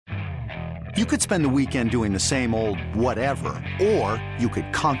You could spend the weekend doing the same old whatever, or you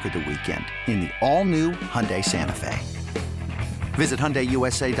could conquer the weekend in the all-new Hyundai Santa Fe. Visit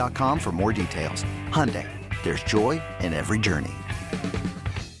HyundaiUSA.com for more details. Hyundai, there's joy in every journey.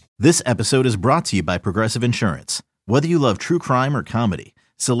 This episode is brought to you by Progressive Insurance. Whether you love true crime or comedy,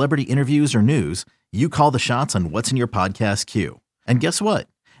 celebrity interviews or news, you call the shots on what's in your podcast queue. And guess what?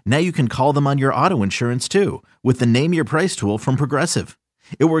 Now you can call them on your auto insurance too with the Name Your Price tool from Progressive.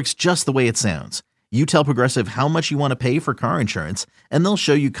 It works just the way it sounds. You tell Progressive how much you want to pay for car insurance, and they'll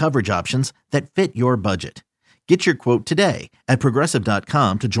show you coverage options that fit your budget. Get your quote today at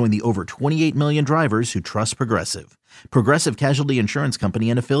Progressive.com to join the over 28 million drivers who trust Progressive. Progressive Casualty Insurance Company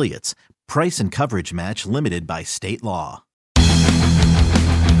and Affiliates. Price and coverage match limited by state law.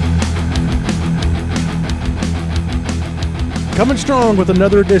 Coming strong with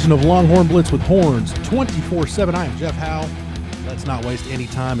another edition of Longhorn Blitz with Horns 24/7. I am Jeff Howe. Let's not waste any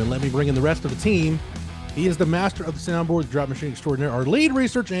time and let me bring in the rest of the team. He is the master of the soundboard, the drop machine extraordinaire, our lead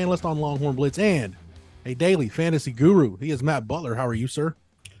research analyst on Longhorn Blitz, and a daily fantasy guru. He is Matt Butler. How are you, sir?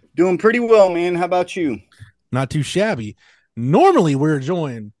 Doing pretty well, man. How about you? Not too shabby. Normally, we're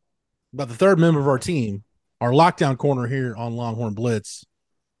joined by the third member of our team, our lockdown corner here on Longhorn Blitz,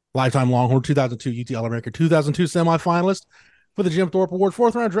 lifetime Longhorn, 2002 UT All-America, 2002 semifinalist for the Jim Thorpe Award,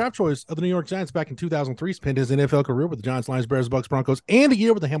 fourth-round draft choice of the New York Giants back in 2003, spent his NFL career with the Giants, Lions, Bears, Bucks, Broncos, and a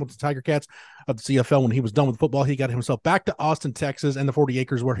year with the Hamilton Tiger Cats of the CFL. When he was done with football, he got himself back to Austin, Texas, and the 40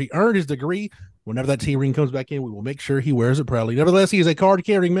 acres where he earned his degree. Whenever that T-ring comes back in, we will make sure he wears it proudly. Nevertheless, he is a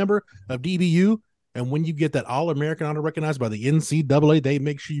card-carrying member of DBU, and when you get that All-American honor recognized by the NCAA, they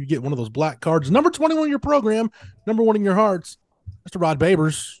make sure you get one of those black cards. Number 21 in your program, number one in your hearts, Mr. Rod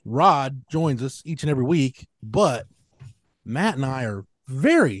Babers. Rod joins us each and every week, but Matt and I are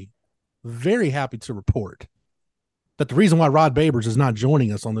very, very happy to report that the reason why Rod Babers is not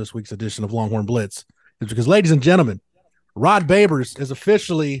joining us on this week's edition of Longhorn Blitz is because, ladies and gentlemen, Rod Babers is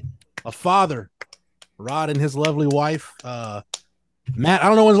officially a father. Rod and his lovely wife. Matt, I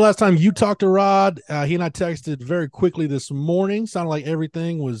don't know when's the last time you talked to Rod. He and I texted very quickly this morning. Sounded like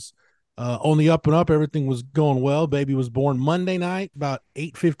everything was on the up and up. Everything was going well. Baby was born Monday night, about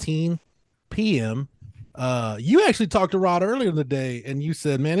 8:15 p.m. You actually talked to Rod earlier in the day, and you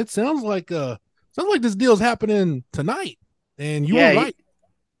said, "Man, it sounds like this deal's happening tonight." And you were right.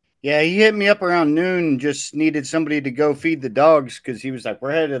 Yeah, he hit me up around noon. Just needed somebody to go feed the dogs because he was like,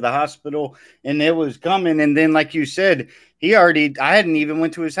 "We're headed to the hospital," and it was coming. And then, like you said, I hadn't even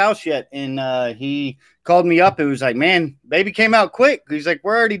went to his house yet, and he called me up. It was like, "Man, baby came out quick." He's like,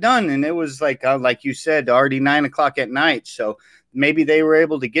 "We're already done," and it was like you said, already 9:00 at night. So maybe they were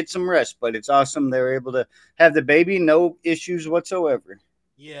able to get some rest, but it's awesome they were able to have the baby, no issues whatsoever.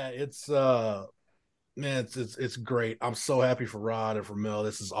 Yeah, it's man, it's great. I'm so happy for Rod and for Mel.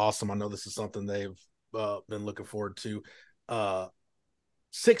 This is awesome. I know this is something they've been looking forward to.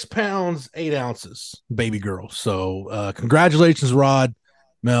 6 pounds, 8 ounces, baby girl. So congratulations, Rod,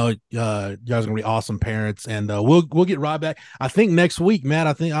 Mel. You guys are gonna be awesome parents, and we'll get Rod back. I think next week, Matt.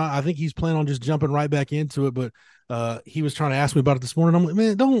 I think he's planning on just jumping right back into it, but he was trying to ask me about it this morning. I'm like,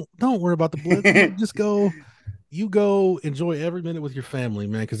 man, don't worry about the blitz. Just go. You go enjoy every minute with your family,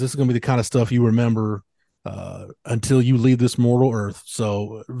 man, because this is going to be the kind of stuff you remember until you leave this mortal earth.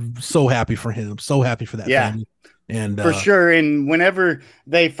 So happy for him. So happy for that family. And for sure. And whenever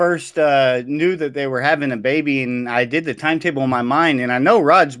they first knew that they were having a baby, and I did the timetable in my mind, and I know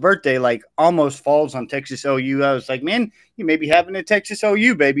Rod's birthday like almost falls on Texas OU. I was like, man, you may be having a Texas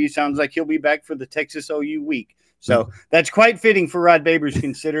OU baby. Sounds like he'll be back for the Texas OU week. So that's quite fitting for Rod Babers,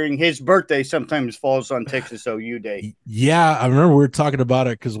 considering his birthday sometimes falls on Texas OU Day. Yeah, I remember we were talking about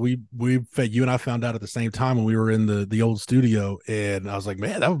it because you and I found out at the same time when we were in the old studio, and I was like,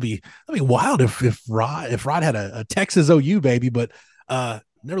 man, that'd be wild if Rod had a Texas OU baby. But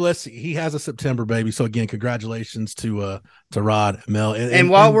nevertheless, he has a September baby. So again, congratulations to Rod, Mel, and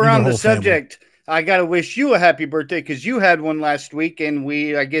while we're on the subject. I got to wish you a happy birthday because you had one last week, and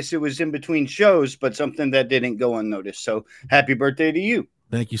I guess it was in between shows, but something that didn't go unnoticed. So happy birthday to you.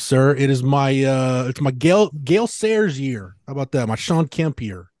 Thank you, sir. It is my Gale Sayers year. How about that? My Sean Kemp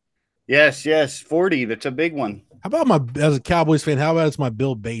year. Yes. 40. That's a big one. How about as a Cowboys fan, how about it's my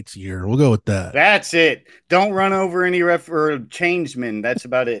Bill Bates year? We'll go with that. That's it. Don't run over any or changemen. That's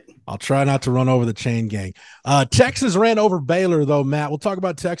about it. I'll try not to run over the chain gang. Texas ran over Baylor, though, Matt. We'll talk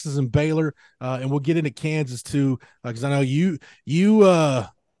about Texas and Baylor, and we'll get into Kansas, too, because I know you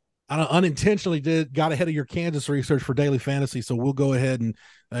unintentionally got ahead of your Kansas research for Daily Fantasy, so we'll go ahead and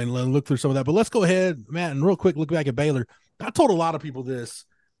look through some of that. But let's go ahead, Matt, and real quick look back at Baylor. I told a lot of people this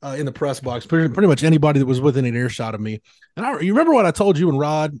in the press box, pretty much anybody that was within an earshot of me. And you remember what I told you and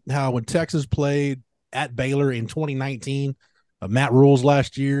Rod, how when Texas played at Baylor in 2019, Matt Rules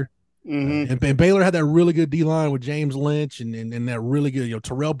last year, and Baylor had that really good D-line with James Lynch and that really good,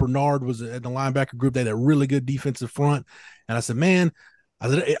 Terrell Bernard was in the linebacker group. They had that really good defensive front. And I said, man,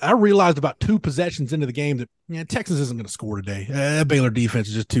 I realized about 2 possessions into the game that Texas isn't going to score today. That Baylor defense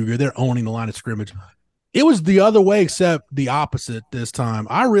is just too good. They're owning the line of scrimmage. It was the other way, except the opposite this time.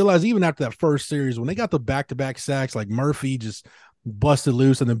 I realized even after that first series, when they got the back-to-back sacks, like Murphy just busted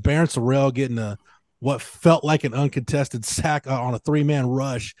loose, and then Barron Sorrell getting what felt like an uncontested sack on a 3-man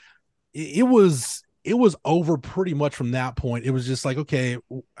rush, it was over pretty much from that point. It was just like, okay,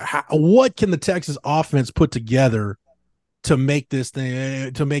 what can the Texas offense put together to make this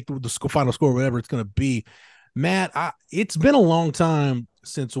thing, to make the final score, whatever it's going to be? Matt, it's been a long time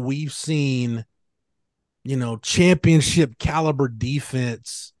since we've seen championship caliber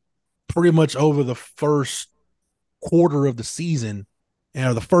defense pretty much over the first quarter of the season,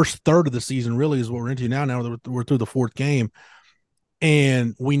 and the first third of the season really is what we're into now. Now we're through the 4th game,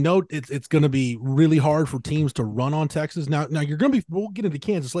 and we know it's going to be really hard for teams to run on Texas. Now you're going to be, we'll get into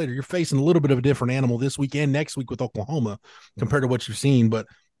Kansas later. You're facing a little bit of a different animal this week and next week with Oklahoma compared to what you've seen, but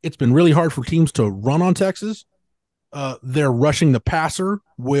it's been really hard for teams to run on Texas. They're rushing the passer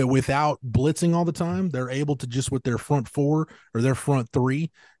without blitzing all the time. They're able to just with their front 4 or their front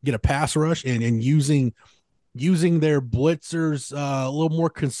 3 get a pass rush and using their blitzers a little more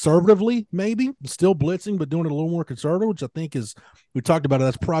conservatively, maybe still blitzing, but doing it a little more conservative, which I think is, we talked about it,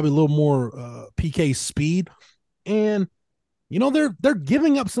 that's probably a little more PK speed. And they're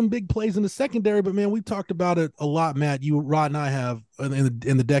giving up some big plays in the secondary, but man, we talked about it a lot, Matt. You, Rod, and I have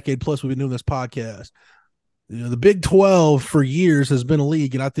in the decade plus we've been doing this podcast. The Big 12 for years has been a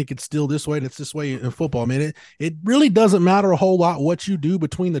league, and I think it's still this way, and it's this way in football. I mean, it really doesn't matter a whole lot what you do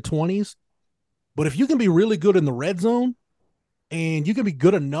between the 20s, but if you can be really good in the red zone and you can be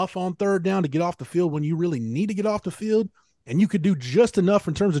good enough on third down to get off the field when you really need to get off the field, and you could do just enough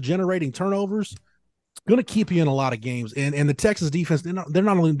in terms of generating turnovers, it's going to keep you in a lot of games. And the Texas defense, they're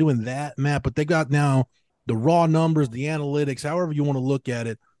not only doing that, Matt, but they got now the raw numbers, the analytics, however you want to look at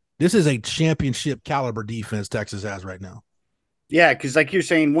it. This is a championship caliber defense Texas has right now. Yeah, because like you're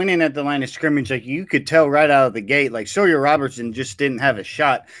saying, winning at the line of scrimmage, like you could tell right out of the gate, like Sawyer Robertson just didn't have a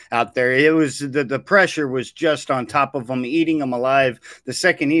shot out there. It was the pressure was just on top of him, eating him alive the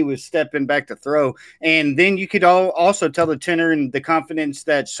second he was stepping back to throw. And then you could also tell the tenor and the confidence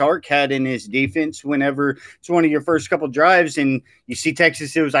that Sark had in his defense whenever it's one of your first couple drives and you see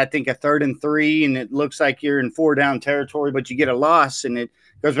Texas, it was, I think, a 3rd and 3, and it looks like you're in 4-down territory, but you get a loss and it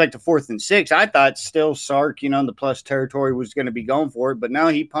goes back to 4th and 6. I thought still Sark, in the plus territory was going to be going for it, but now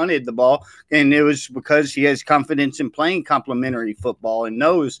he punted the ball, and it was because he has confidence in playing complementary football and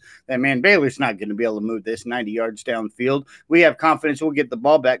knows that, man, Baylor's not going to be able to move this 90 yards downfield. We have confidence we'll get the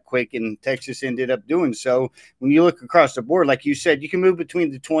ball back quick, and Texas ended up doing so. When you look across the board, like you said, you can move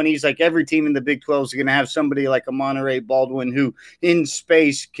between the 20s. Like every team in the Big 12 is going to have somebody like a Monterey Baldwin who in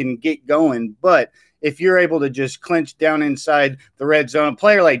space can get going, but if you're able to just clinch down inside the red zone, a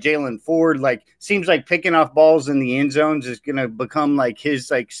player like Jalen Ford, seems like picking off balls in the end zones is going to become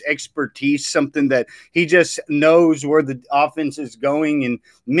his expertise, something that he just knows where the offense is going and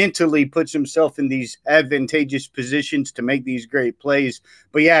mentally puts himself in these advantageous positions to make these great plays.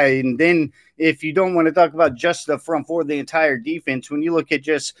 But yeah, and then if you don't want to talk about just the front 4, the entire defense, when you look at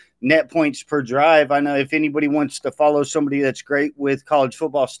just net points per drive, I know if anybody wants to follow somebody that's great with college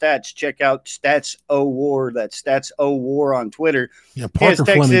football stats, check out Stats O War. That's Stats O War on Twitter. Yeah, Parker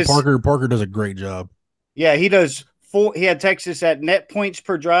Fleming. Parker does a great job. Yeah, he does. He had Texas at net points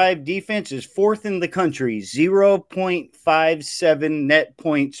per drive. Defense is 4th in the country, 0.57 net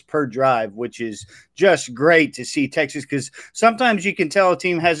points per drive, which is just great to see Texas, because sometimes you can tell a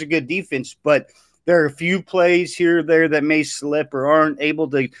team has a good defense, but there are a few plays here or there that may slip or aren't able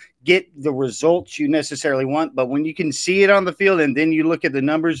to get the results you necessarily want. But when you can see it on the field and then you look at the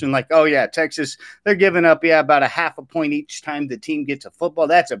numbers and oh, yeah, Texas, they're giving up, about a half a point each time the team gets a football.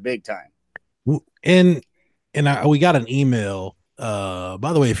 That's a big time. And we got an email.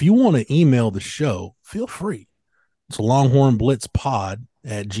 By the way, if you want to email the show, feel free. It's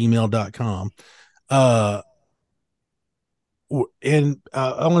longhornblitzpod@gmail.com. And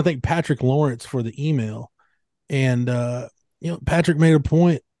I want to thank Patrick Lawrence for the email. And, Patrick made a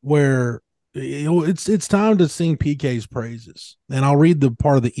point where it's time to sing PK's praises. And I'll read the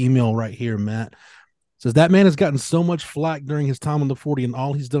part of the email right here, Matt. Says that man has gotten so much flack during his time on the 40, and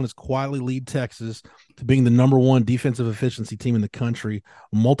all he's done is quietly lead Texas to being the number one defensive efficiency team in the country.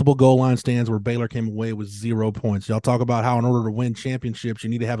 Multiple goal line stands where Baylor came away with 0 points. Y'all talk about how in order to win championships, you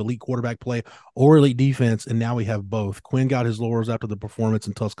need to have elite quarterback play or elite defense, and now we have both. Quinn got his laurels after the performance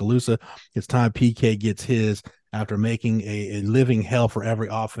in Tuscaloosa. It's time PK gets his after making a living hell for every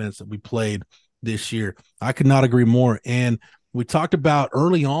offense that we played this year. I could not agree more. And we talked about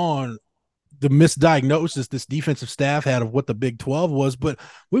early on the misdiagnosis this defensive staff had of what the Big 12 was, but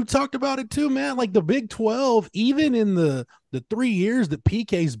we've talked about it too, man. Like the Big 12, even in the 3 years that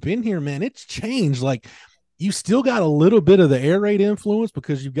PK's been here, man, it's changed. Like you still got a little bit of the air raid influence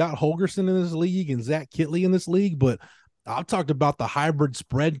because you've got Holgerson in this league and Zach Kitley in this league, but I've talked about the hybrid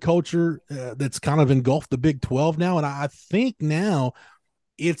spread culture that's kind of engulfed the Big 12 now, and I think now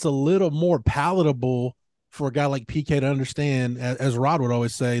it's a little more palatable for a guy like PK to understand, as Rod would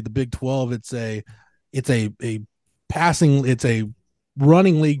always say, the Big 12, it's a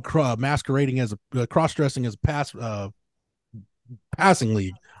running league masquerading as a cross-dressing as a passing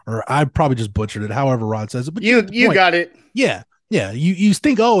league, or I probably just butchered it, however Rod says it. But you got it. Yeah. Yeah. You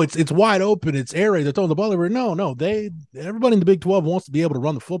think, oh, it's wide open, it's air raid, they're throwing the ball over. No, everybody in the Big 12 wants to be able to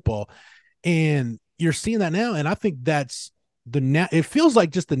run the football. And you're seeing that now. And I think that's it feels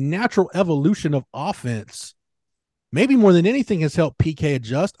like just the natural evolution of offense, maybe more than anything, has helped PK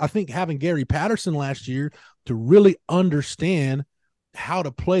adjust. I think having Gary Patterson last year to really understand how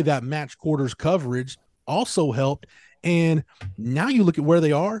to play that match quarters coverage also helped. And now you look at where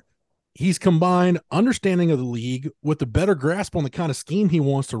they are. He's combined understanding of the league with a better grasp on the kind of scheme he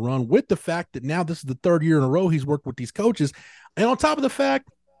wants to run, with the fact that now this is the third year in a row he's worked with these coaches. And on top of the fact,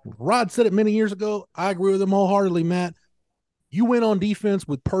 Rod said it many years ago, I agree with him wholeheartedly, Matt. You win on defense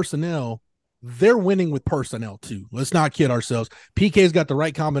with personnel, they're winning with personnel too. Let's not kid ourselves. PK's got the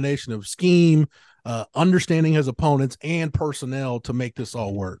right combination of scheme, understanding his opponents, and personnel to make this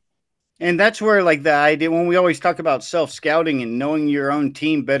all work. And that's where, like, the idea, when we always talk about self-scouting and knowing your own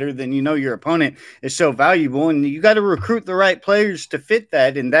team better than you know your opponent, is so valuable. And you got to recruit the right players to fit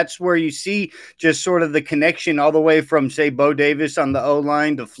that. And that's where you see just sort of the connection all the way from, say, Bo Davis on the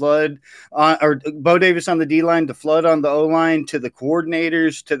O-line to Flood, or Bo Davis on the D-line to Flood on the O-line, to the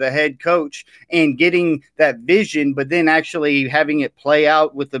coordinators, to the head coach, and getting that vision, but then actually having it play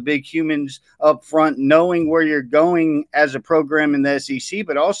out with the big humans up front, knowing where you're going as a program in the SEC,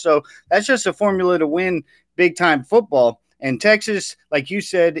 but also that's just a formula to win big-time football. And Texas, like you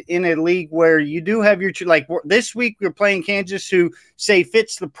said, in a league where you do have your – like this week we're playing Kansas, who, say,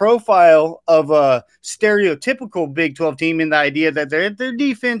 fits the profile of a stereotypical Big 12 team in the idea that their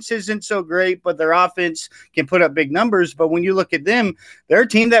defense isn't so great, but their offense can put up big numbers. But when you look at them, they're a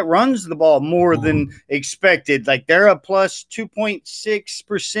team that runs the ball more than expected. Like they're a plus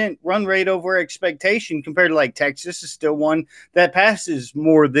 2.6% run rate over expectation compared to like Texas is still one that passes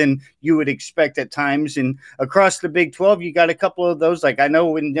more than you would expect at times. And across the Big 12, you got a couple of those. Like I know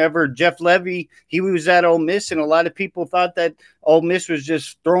whenever Jeff Levy, he was at Ole Miss, and a lot of people thought that Ole Miss was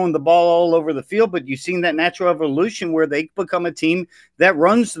just throwing the ball all over the field, but you've seen that natural evolution where they become a team that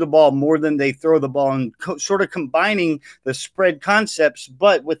runs the ball more than they throw the ball, and sort of combining the spread concepts,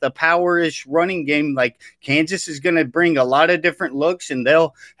 but with a power-ish running game. Like Kansas is going to bring a lot of different looks, and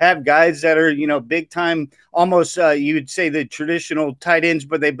they'll have guys that are, you know, big time, almost you would say the traditional tight ends,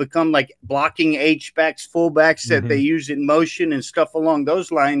 but they become like blocking H-backs, fullbacks that they use in motion and stuff along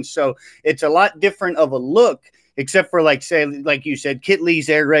those lines. So it's a lot different of a look, except for, like, say, like you said, Kitley's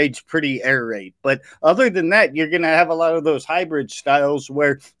air raid's pretty air raid. But other than that, you're going to have a lot of those hybrid styles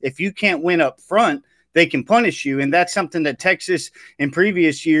where if you can't win up front, they can punish you. And that's something that Texas in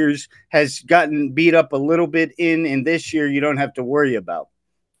previous years has gotten beat up a little bit in, and this year you don't have to worry about.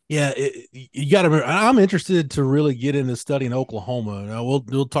 Yeah, you got to remember, I'm interested to really get into studying Oklahoma. Now,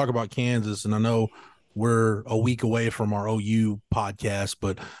 we'll talk about Kansas, and I know we're a week away from our OU podcast,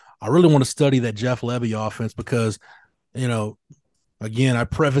 but I really want to study that Jeff Levy offense because, you know, again, I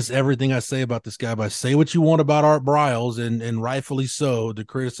preface everything I say about this guy by say what you want about Art Briles, and rightfully so, the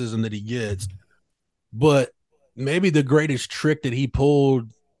criticism that he gets. But maybe the greatest trick that he pulled,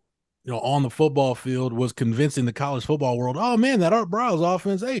 you know, on the football field was convincing the college football world, oh, man, that Art Briles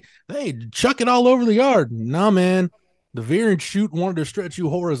offense, hey, chuck it all over the yard. No, man, the veer and shoot wanted to stretch you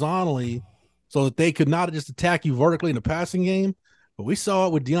horizontally so that they could not just attack you vertically in the passing game. But we saw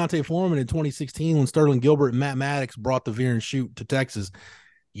it with Deontay Foreman in 2016 when Sterling Gilbert and Matt Maddox brought the veer and shoot to Texas.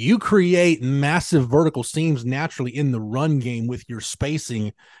 You create massive vertical seams naturally in the run game with your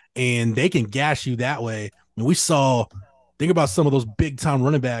spacing, and they can gash you that way. And we saw think about some of those big time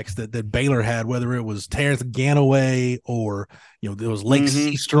running backs that Baylor had, whether it was Terrence Ganaway or, there was Lake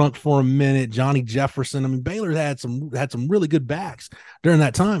Seastrunk for a minute, Johnny Jefferson. I mean, Baylor had some really good backs during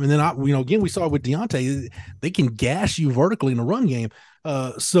that time. And then, again, we saw it with Deontay, they can gash you vertically in the run game.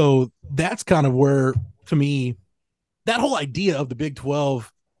 So that's kind of where, to me, that whole idea of the Big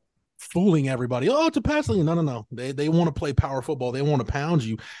 12 fooling everybody. Oh, it's a pass league. No. They want to play power football. They want to pound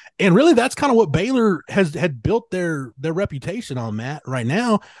you. And really, that's kind of what Baylor had built their reputation on, Matt. Right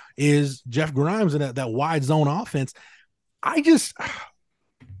now is Jeff Grimes and that wide zone offense.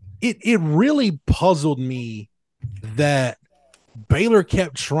 It really puzzled me that Baylor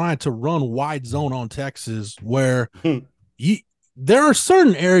kept trying to run wide zone on Texas, where there are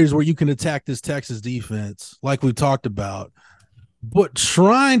certain areas where you can attack this Texas defense, like we talked about. But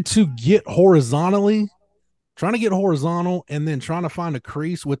trying to get horizontal and then trying to find a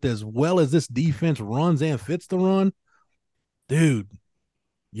crease with as well as this defense runs and fits the run, dude,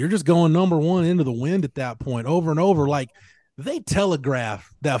 you're just going number one into the wind at that point over and over. Like, they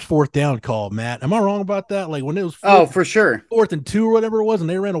telegraphed that fourth down call, Matt. Am I wrong about that? Like, when it was for sure 4th and 2 or whatever it was, and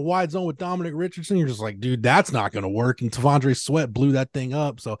they ran a wide zone with Dominic Richardson, you're just like, dude, that's not going to work. And Tavondre Sweat blew that thing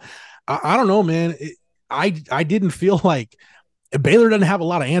up. So I don't know, man. I didn't feel like Baylor doesn't have a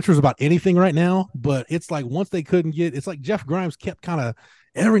lot of answers about anything right now, but it's like once they couldn't get, it's like Jeff Grimes kept kind of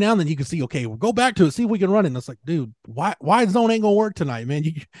every now and then you can see, okay, we'll go back to it, see if we can run it. And it's like, dude, wide zone ain't gonna work tonight, man.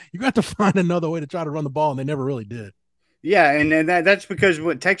 You got to find another way to try to run the ball, and they never really did. Yeah, and that's because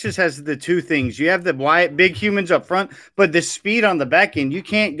what Texas has the two things. You have the big humans up front, but the speed on the back end. You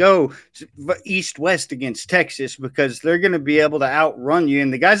can't go east-west against Texas because they're going to be able to outrun you,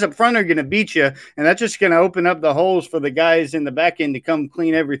 and the guys up front are going to beat you, and that's just going to open up the holes for the guys in the back end to come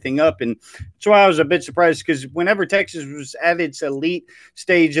clean everything up. And that's why I was a bit surprised, because whenever Texas was at its elite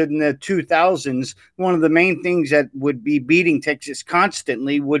stage in the 2000s, one of the main things that would be beating Texas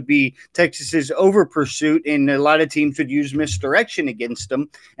constantly would be Texas's over pursuit, and a lot of teams would use misdirection against them.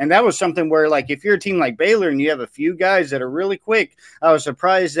 And that was something where, like, if you're a team like Baylor and you have a few guys that are really quick, I was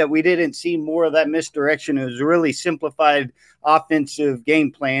surprised that we didn't see more of that misdirection. It was a really simplified offensive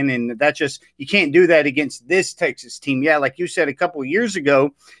game plan, and that just, you can't do that against this Texas team. Yeah, like you said, a couple of years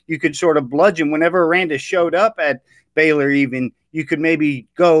ago, you could sort of bludgeon whenever Aranda showed up at Baylor. Even you could maybe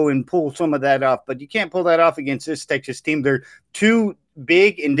go and pull some of that off, but you can't pull that off against this Texas team. They're too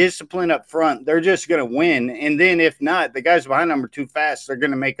big and disciplined up front. They're just going to win. And then if not, the guys behind them are too fast. They're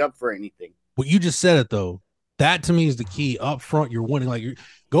going to make up for anything. Well, you just said it, though. That, to me, is the key. Up front, you're winning. Like,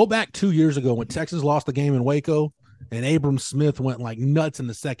 go back 2 years ago when Texas lost the game in Waco and Abram Smith went like nuts in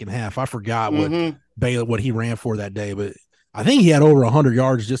the second half. I forgot what he ran for that day, but I think he had over 100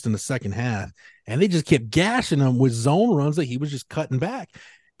 yards just in the second half. And they just kept gashing him with zone runs that he was just cutting back.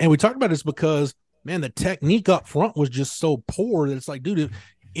 And we talked about this because, man, the technique up front was just so poor that it's like, dude,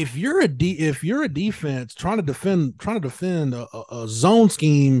 if you're a defense trying to defend a zone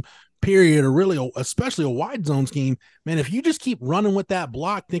scheme, period, or really especially a wide zone scheme, man, if you just keep running with that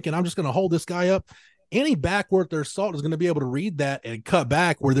block thinking I'm just going to hold this guy up, any back worth their salt is going to be able to read that and cut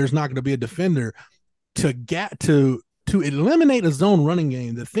back where there's not going to be a defender to eliminate a zone running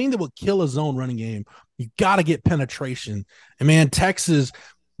game. The thing that will kill a zone running game, you got to get penetration. And, man, Texas,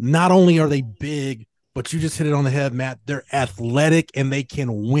 not only are they big, but you just hit it on the head, Matt. They're athletic and they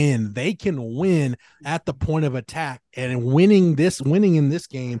can win. They can win at the point of attack. And winning in this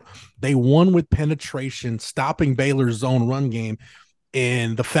game, they won with penetration, stopping Baylor's zone run game.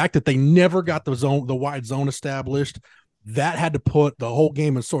 And the fact that they never got the wide zone established, that had to put the whole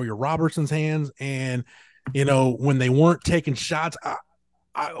game in Sawyer Robertson's hands. And, when they weren't taking shots,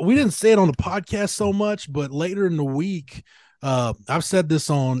 we didn't say it on the podcast so much, but later in the week, I've said this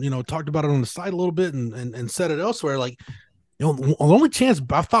on, talked about it on the site a little bit and said it elsewhere. Like, the only chance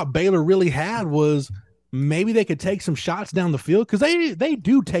I thought Baylor really had was maybe they could take some shots down the field, because they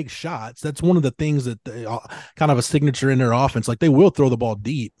do take shots. That's one of the things that they, kind of a signature in their offense. Like, they will throw the ball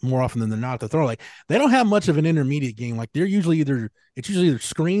deep more often than they're not to throw. Like, they don't have much of an intermediate game. Like, they're usually either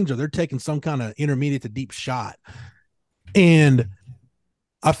screens or they're taking some kind of intermediate to deep shot. And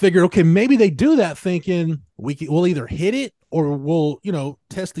I figured, okay, maybe they do that thinking we'll either hit it or we'll,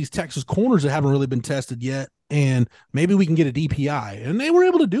 test these Texas corners that haven't really been tested yet, and maybe we can get a DPI. And they were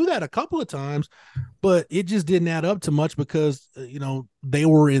able to do that a couple of times, but it just didn't add up to much because, they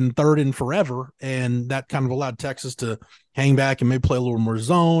were in third and forever, and that kind of allowed Texas to hang back and maybe play a little more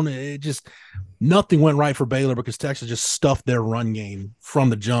zone. It just, nothing went right for Baylor because Texas just stuffed their run game from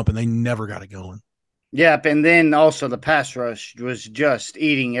the jump, and they never got it going. Yep, and then also the pass rush was just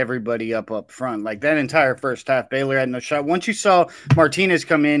eating everybody up front. Like that entire first half, Baylor had no shot. Once you saw Martinez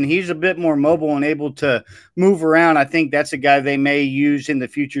come in, he's a bit more mobile and able to move around. I think that's a guy they may use in the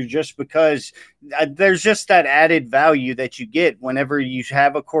future just because there's just that added value that you get whenever you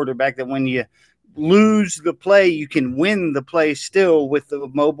have a quarterback that when you lose the play, you can win the play still with the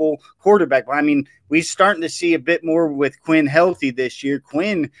mobile quarterback. I mean, we're starting to see a bit more with Quinn healthy this year.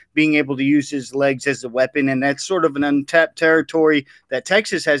 Quinn being able to use his legs as a weapon, and that's sort of an untapped territory that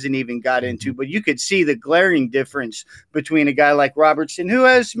Texas hasn't even got into. But you could see the glaring difference between a guy like Robertson, who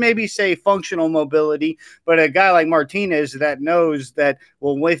has maybe, say, functional mobility, but a guy like Martinez that knows that,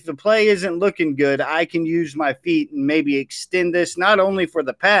 well, if the play isn't looking good, I can use my feet and maybe extend this not only for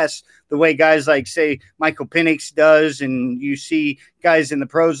the pass, the way guys like, say, Michael Penix does, and you see guys in the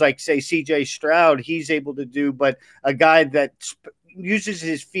pros like, say, CJ Stroud, he's able to do, but a guy that uses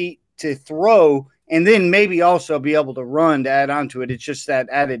his feet to throw and then maybe also be able to run to add on to it. It's just that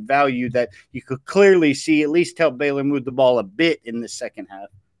added value that you could clearly see at least help Baylor move the ball a bit in the second half.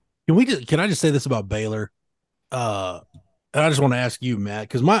 Can I just say this about Baylor? And I just want to ask you, Matt,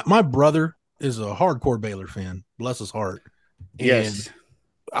 because my brother is a hardcore Baylor fan, bless his heart. And yes.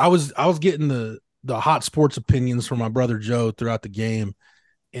 I was getting the hot sports opinions from my brother Joe throughout the game.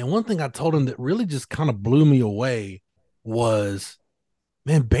 And one thing I told him that really just kind of blew me away was,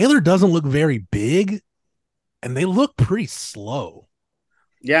 man, Baylor doesn't look very big and they look pretty slow.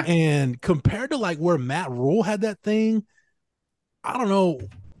 Yeah. And compared to like where Matt Rule had that thing, I don't know.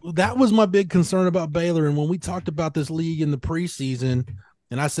 That was my big concern about Baylor. And when we talked about this league in the preseason,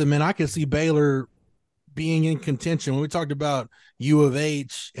 and I said, man, I can see Baylor being in contention. When we talked about U of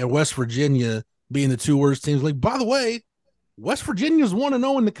H and West Virginia being the two worst teams, like, by the way, West Virginia's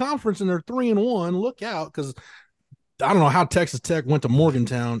 1-0 in the conference and they're 3-1. Look out, because I don't know how Texas Tech went to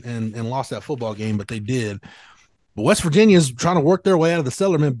Morgantown and lost that football game, but they did. But West Virginia's trying to work their way out of the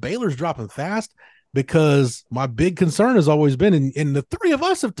cellar. Man, Baylor's dropping fast, because my big concern has always been, and the three of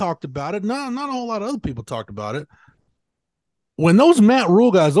us have talked about it, not a whole lot of other people talked about it, when those Matt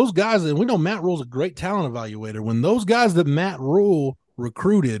Rule guys, and we know Matt Rule's a great talent evaluator, when those guys that Matt Rule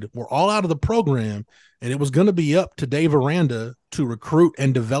recruited were all out of the program and it was going to be up to Dave Aranda to recruit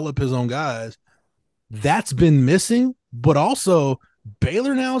and develop his own guys, that's been missing. But also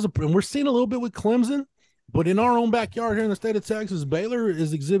Baylor now and we're seeing a little bit with Clemson, but in our own backyard here in the state of Texas, Baylor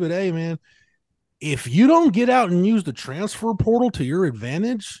is Exhibit A, man. If you don't get out and use the transfer portal to your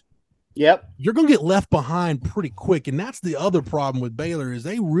advantage, you're going to get left behind pretty quick. And that's the other problem with Baylor, is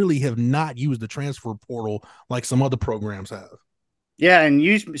they really have not used the transfer portal like some other programs have. Yeah, and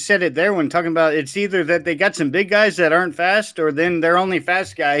you said it there when talking about it's either that they got some big guys that aren't fast, or then their only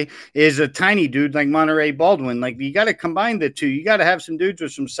fast guy is a tiny dude like Monterey Baldwin. Like, you got to combine the two. You got to have some dudes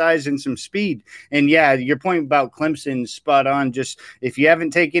with some size and some speed. And yeah, your point about Clemson's spot on. Just if you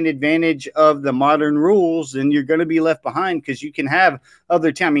haven't taken advantage of the modern rules, then you're going to be left behind, because you can have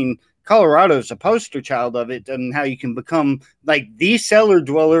other I mean, Colorado's a poster child of it, and how you can become like the cellar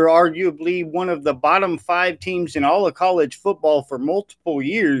dweller, arguably one of the bottom 5 teams in all of college football for multiple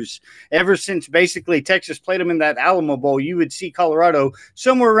years. Ever since basically Texas played them in that Alamo Bowl, you would see Colorado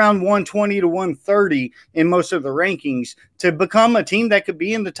somewhere around 120 to 130 in most of the rankings to become a team that could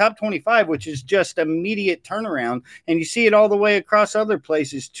be in the top 25, which is just immediate turnaround. And you see it all the way across other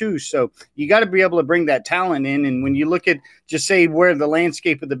places too. So you got to be able to bring that talent in. And when you look at just say where the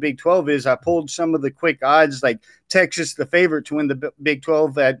landscape of the Big 12 is, I pulled some of the quick odds, like Texas, the favorite to win the Big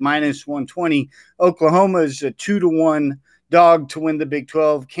 12 at minus 120. Oklahoma is a 2-1 dog to win the Big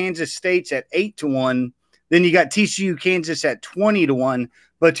 12. Kansas State's at 8-1. Then you got TCU, Kansas at 20-1.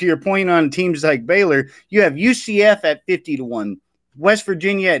 But to your point on teams like Baylor, you have UCF at 50-1, West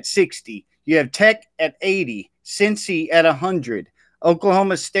Virginia at 60. You have Tech at 80, Cincy at 100.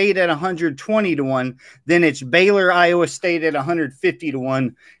 Oklahoma State at 120-1. Then it's Baylor, Iowa State at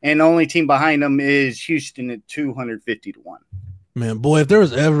 150-1. And the only team behind them is Houston at 250-1. Man, boy, if there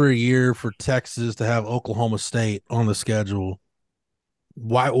was ever a year for Texas to have Oklahoma State on the schedule,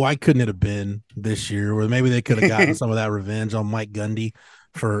 why couldn't it have been this year? Where maybe they could have gotten some of that revenge on Mike Gundy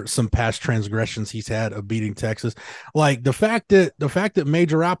for some past transgressions he's had of beating Texas. Like the fact that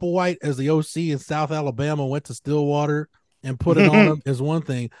Major Applewhite as the OC in South Alabama went to Stillwater and put it on him is one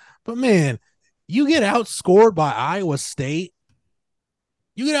thing. But man, you get outscored by Iowa State.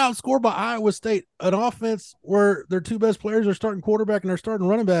 An offense where their two best players are starting quarterback and their starting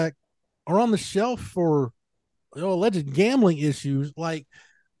running back are on the shelf for alleged gambling issues. Like,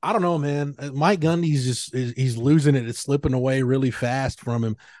 I don't know, man. Mike Gundy's he's losing it. It's slipping away really fast from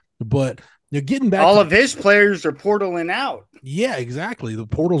him. But you're getting back. All of his players are portaling out. Yeah, exactly. The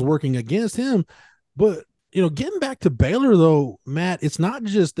portal's working against him. But getting back to Baylor though, Matt, it's not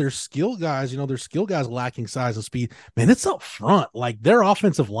just their skill guys. Their skill guys lacking size and speed. Man, it's up front. Like their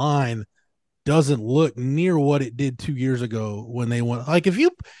offensive line doesn't look near what it did 2 years ago when they went. Like if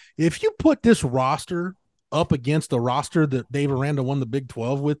you put this roster up against the roster that Dave Aranda won the Big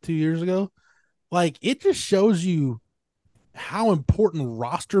 12 with 2 years ago, like it just shows you how important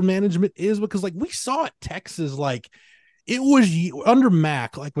roster management is, because like we saw at Texas, like it was under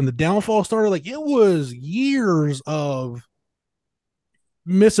Mac, like when the downfall started, like it was years of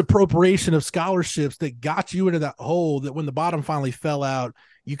misappropriation of scholarships that got you into that hole that when the bottom finally fell out,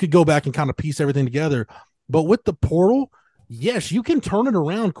 you could go back and kind of piece everything together. But with the portal, yes, you can turn it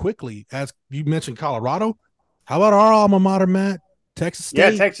around quickly. As you mentioned, Colorado. How about our alma mater, Matt? Texas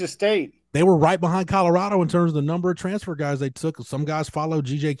State. Yeah, Texas State. They were right behind Colorado in terms of the number of transfer guys they took. Some guys followed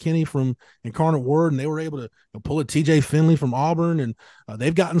G.J. Kinney from Incarnate Word, and they were able to pull a T.J. Finley from Auburn, and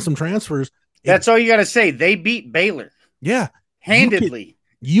they've gotten some transfers. That's all you got to say. They beat Baylor. Yeah. Handedly.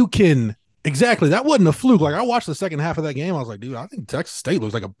 You can exactly. That wasn't a fluke. Like I watched the second half of that game. I was like, dude, I think Texas State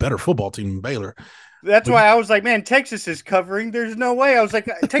looks like a better football team than Baylor. That's why I was like, man, Texas is covering. There's no way. I was like,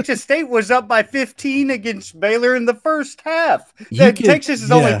 Texas State was up by 15 against Baylor in the first half. Texas is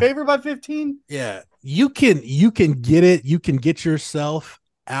only favored by 15. Yeah, you can get it. You can get yourself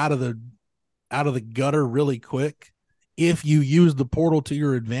out of the gutter really quick if you use the portal to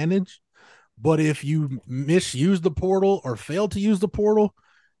your advantage. But if you misuse the portal or fail to use the portal,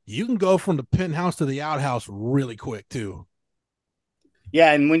 you can go from the penthouse to the outhouse really quick too.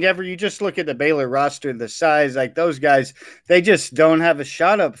 Yeah, and whenever you just look at the Baylor roster, the size, like those guys, they just don't have a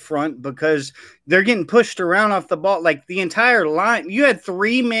shot up front because they're getting pushed around off the ball. Like the entire line, you had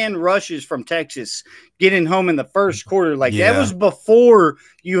 3-man rushes from Texas getting home in the first quarter. Like that was before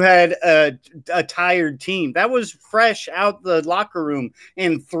you had a tired team. That was fresh out the locker room,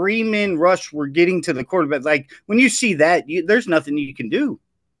 and 3-men rush were getting to the quarterback. Like when you see that, there's nothing you can do.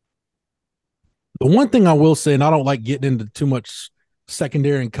 The one thing I will say, and I don't like getting into too much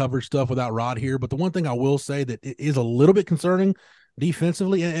secondary and coverage stuff without Rod here, but the one thing I will say that it is a little bit concerning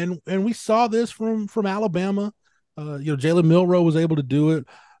defensively, and we saw this from Alabama. Jalen Milroe was able to do it.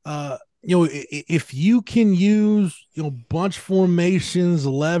 If you can use bunch formations,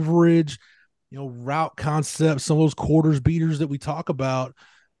 leverage, route concepts, some of those quarters beaters that we talk about,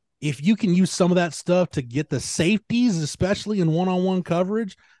 if you can use some of that stuff to get the safeties, especially in one-on-one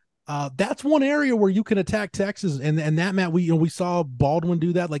coverage, that's one area where you can attack Texas, and that, Matt, we saw Baldwin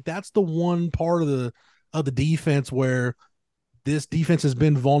do that. Like that's the one part of the defense where this defense has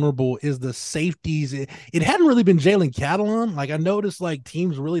been vulnerable is the safeties. It hadn't really been Jalen Catalon. Like I noticed, like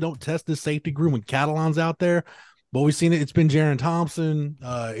teams really don't test this safety group when Catalon's out there, but we've seen it. It's been Jaron Thompson.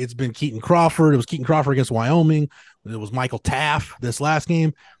 It's been Keaton Crawford. It was Keaton Crawford against Wyoming. It was Michael Taff this last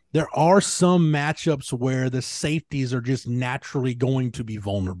game. There are some matchups where the safeties are just naturally going to be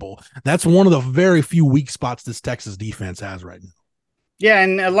vulnerable. That's one of the very few weak spots this Texas defense has right now. Yeah,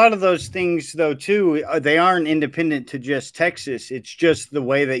 and a lot of those things, though, too, they aren't independent to just Texas. It's just the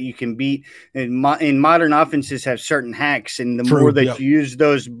way that you can beat. In modern offenses have certain hacks, and the more that you use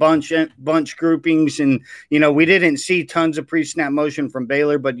those bunch groupings, and, we didn't see tons of pre-snap motion from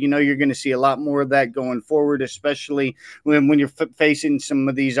Baylor, but, you're going to see a lot more of that going forward, especially when you're facing some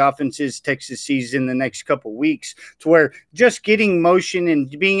of these offenses Texas sees in the next couple weeks, to where just getting motion and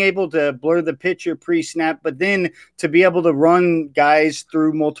being able to blur the picture pre-snap, but then to be able to run guys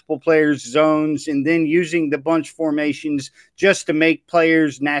through multiple players' zones, and then using the bunch formations just to make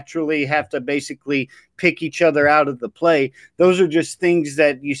players naturally have to basically pick each other out of the play. Those are just things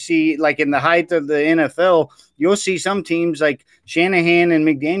that you see, like in the height of the NFL, you'll see some teams like Shanahan and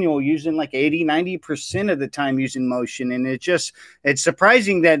McDaniel using like 80-90% of the time using motion. And it's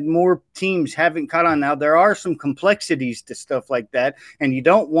surprising that more teams haven't caught on. Now, there are some complexities to stuff like that, and you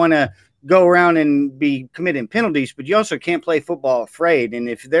don't want to go around and be committing penalties, but you also can't play football afraid. And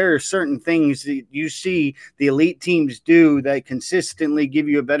if there are certain things that you see the elite teams do that consistently give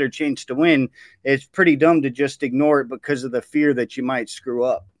you a better chance to win, it's pretty dumb to just ignore it because of the fear that you might screw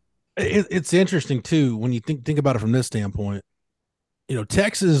up. It's interesting too when you think about it from this standpoint.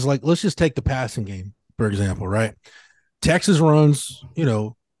 Texas, like, let's just take the passing game for example, right? Texas runs,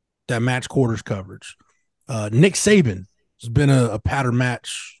 that match quarters coverage. Nick Saban has been a pattern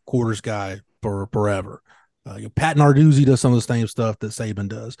match quarters guy for forever. Pat Narduzzi does some of the same stuff that Saban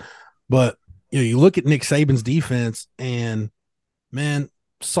does. But you look at Nick Saban's defense, and man,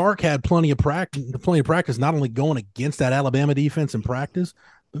 Sark had plenty of practice, not only going against that Alabama defense in practice,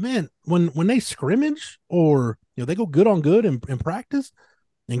 but man, when they scrimmage or they go good on good in practice,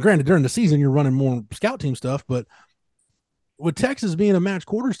 and granted during the season you're running more scout team stuff, but with Texas being a match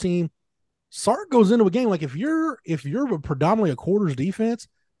quarters team, Sark goes into a game like if you're predominantly a quarters defense,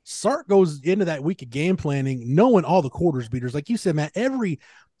 Sark goes into that week of game planning knowing all the quarters beaters. Like you said, man, every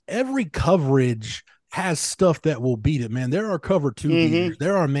coverage has stuff that will beat it, man. There are cover 2 beaters,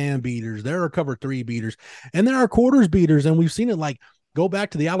 there are man beaters, there are cover 3 beaters, and there are quarters beaters. And we've seen it, like, go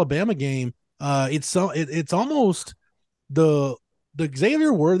back to the Alabama game. It's almost the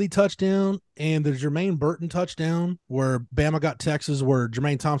Xavier Worthy touchdown and the Jermaine Burton touchdown where Bama got Texas, where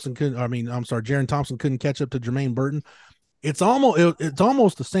Jaron Thompson couldn't catch up to Jermaine Burton. It's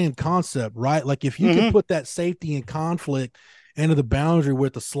almost the same concept, right? Like if you can put that safety in conflict into the boundary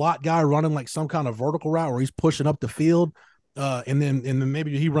with the slot guy running like some kind of vertical route where he's pushing up the field, and then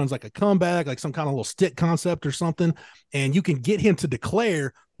maybe he runs like a comeback, like some kind of little stick concept or something, and you can get him to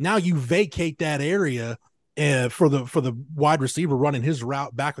declare. Now you vacate that area for the wide receiver running his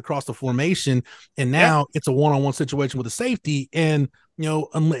route back across the formation, and now it's a one-on-one situation with a safety. And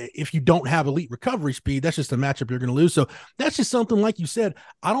if you don't have elite recovery speed, that's just a matchup you're going to lose. So that's just something, like you said,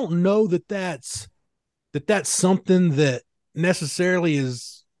 I don't know that's something that necessarily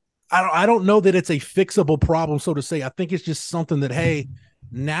is, I don't know that it's a fixable problem, so to say. I think it's just something that, hey,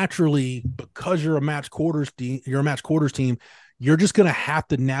 naturally, because you're a match quarters team, you're just going to have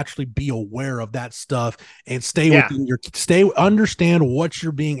to naturally be aware of that stuff and understand what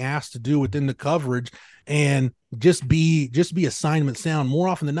you're being asked to do within the coverage, and just be assignment sound more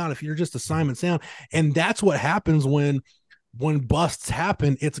often than not. If you're just assignment sound, and that's what happens when busts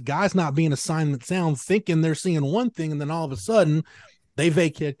happen, it's guys not being assignment sound, thinking they're seeing one thing, and then all of a sudden they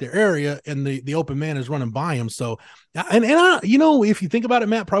vacate their area and the open man is running by them. So, and if you think about it,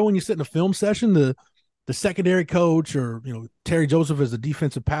 Matt, probably when you sit in a film session, the secondary coach, or Terry Joseph as the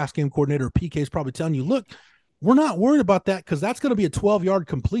defensive pass game coordinator, or PK, is probably telling you, look, we're not worried about that because that's going to be a 12-yard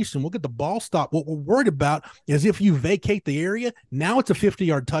completion. We'll get the ball stopped. What we're worried about is if you vacate the area, now it's a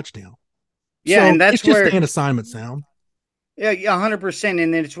 50-yard touchdown. Yeah, so and that's it's just an assignment sound. Yeah, 100%.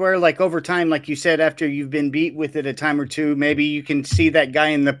 And then it's where, like, over time, like you said, after you've been beat with it a time or two, maybe you can see that guy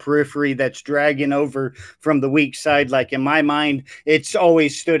in the periphery that's dragging over from the weak side. Like, in my mind, it's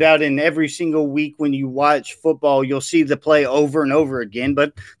always stood out in every single week when you watch football. You'll see the play over and over again.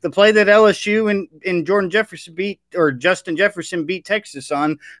 But the play that LSU and Justin Jefferson beat Texas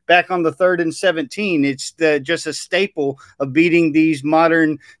on back on the 3rd and 17, it's just a staple of beating these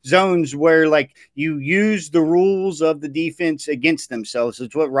modern zones where, like, you use the rules of the defense against themselves.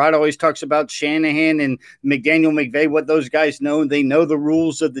 It's what Rod always talks about. Shanahan and McDaniel, McVay, what those guys know. They know the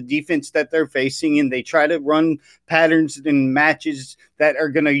rules of the defense that they're facing, and they try to run patterns and matches that are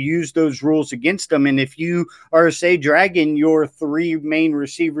going to use those rules against them. And if you are, say, dragging your 3 main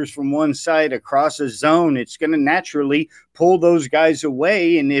receivers from one side across a zone, it's going to naturally pull those guys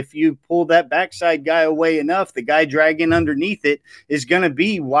away. And if you pull that backside guy away enough, the guy dragging underneath it is going to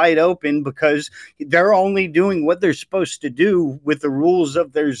be wide open because they're only doing what they're supposed to do with the rules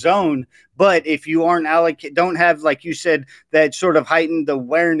of their zone. But if you don't have, like you said, that sort of heightened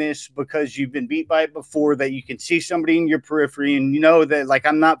awareness because you've been beat by it before, that you can see somebody in your periphery and that, like,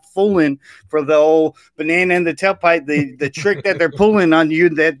 I'm not fooling for the old banana in the tailpipe, the trick that they're pulling on you,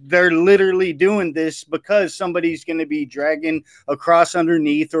 that they're literally doing this because somebody's going to be dragging across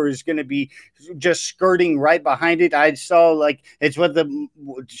underneath or is going to be just skirting right behind it. I saw, like, it's what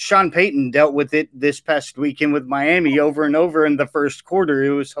Sean Payton dealt with it this past weekend with Miami over and over in the first quarter. It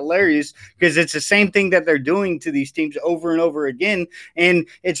was hilarious because it's the same thing that they're doing to these teams over and over again. And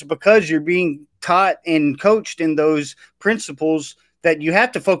it's because you're being taught and coached in those principles that you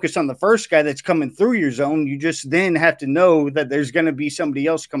have to focus on the first guy that's coming through your zone. You just then have to know that there's going to be somebody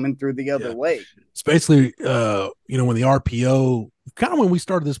else coming through the other way. It's basically, when the RPO, kind of when we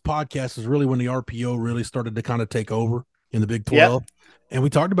started this podcast, is really when the RPO really started to kind of take over in the Big 12. Yep. And we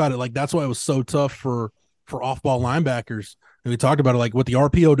talked about it, like, that's why it was so tough for off-ball linebackers. And we talked about it, like, what the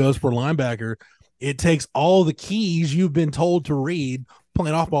RPO does for a linebacker. It takes all the keys you've been told to read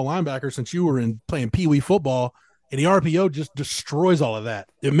playing off-ball linebacker since you were playing Pee Wee football, and the RPO just destroys all of that.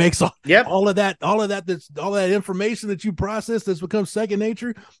 It makes all of that information that you process that's become second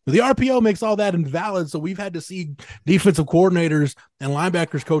nature. The RPO makes all that invalid. So we've had to see defensive coordinators and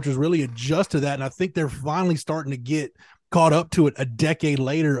linebackers coaches really adjust to that. And I think they're finally starting to get caught up to it a decade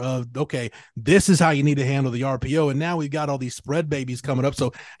later of, okay, this is how you need to handle the RPO. And now we've got all these spread babies coming up.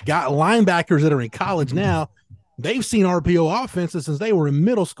 So got linebackers that are in college now, they've seen RPO offenses since they were in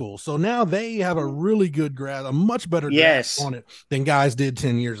middle school. So now they have a really good grasp, a much better grasp on it than guys did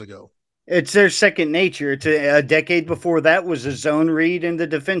 10 years ago. It's their second nature. It's a decade before that was a zone read in the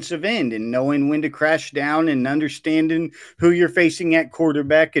defensive end and knowing when to crash down and understanding who you're facing at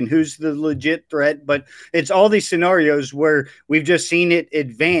quarterback and who's the legit threat. But it's all these scenarios where we've just seen it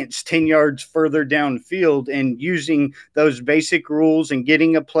advance 10 yards further downfield and using those basic rules and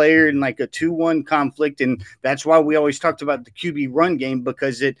getting a player in like a 2-1 conflict. And that's why we always talked about the QB run game,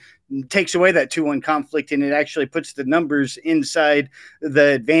 because it takes away that 2-1 conflict and it actually puts the numbers inside the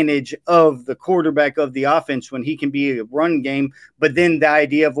advantage of the quarterback of the offense when he can be a run game. But then the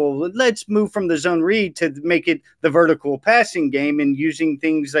idea of, well, let's move from the zone read to make it the vertical passing game, and using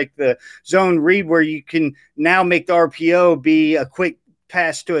things like the zone read where you can now make the RPO be a quick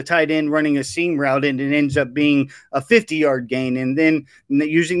pass to a tight end running a seam route, and it ends up being a 50-yard gain. And then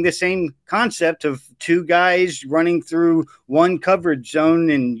using the same concept of two guys running through one coverage zone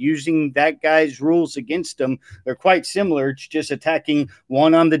and using that guy's rules against them, they're quite similar. It's just attacking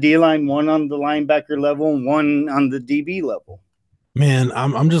one on the D-line, one on the linebacker level, and one on the DB level. Man,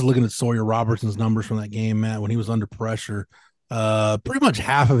 I'm just looking at Sawyer Robertson's numbers from that game, Matt, when he was under pressure. Pretty much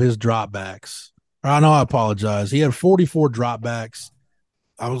half of his dropbacks. I apologize. He had 44 dropbacks.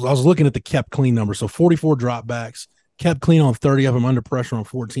 I was looking at the kept clean number. So 44 dropbacks, kept clean on 30 of them, under pressure on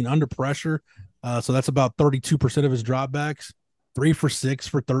 14. Under pressure, so that's about 32% of his dropbacks. 3 for 6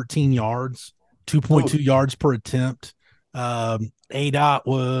 for 13 yards, 2.2 yards per attempt. ADOT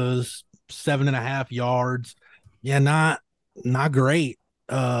was 7.5 yards. Yeah, not great.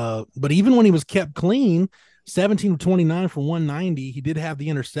 But even when he was kept clean, 17 of 29 for 190, he did have the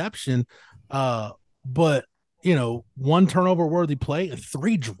interception. But one turnover worthy play and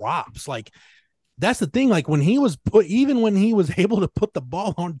 3 drops. Like, that's the thing. Like, when he was able to put the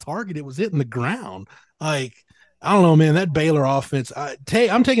ball on target, it was hitting the ground. Like, I don't know, man, that Baylor offense,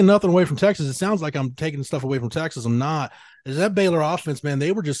 I'm taking nothing away from Texas. It sounds like I'm taking stuff away from Texas. I'm not. Is that Baylor offense, man,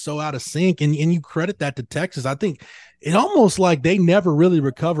 they were just so out of sync, and you credit that to Texas. I think it almost like they never really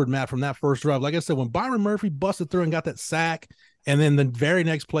recovered, Matt, from that first drive. Like I said, when Byron Murphy busted through and got that sack, and then the very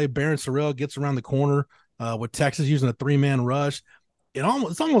next play, Barron Sorrell gets around the corner, with Texas using a 3-man rush,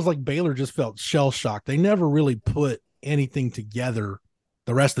 it's almost like Baylor just felt shell-shocked. They never really put anything together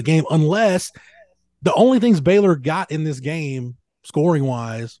the rest of the game, unless the only things Baylor got in this game,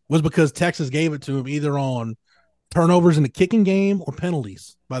 scoring-wise, was because Texas gave it to them either on turnovers in the kicking game or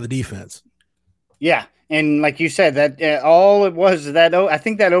penalties by the defense. Yeah, and like you said, that all it was that I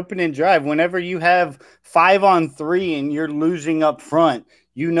think that opening drive, whenever you have 5-on-3 and you're losing up front,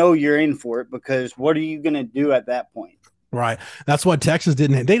 you're in for it, because what are you going to do at that point? Right. That's why Texas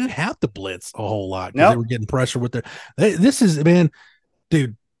didn't have to blitz a whole lot, because Nope. They were getting pressure with this is, man,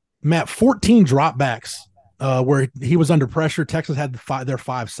 dude, Matt, 14 dropbacks where he was under pressure. Texas had their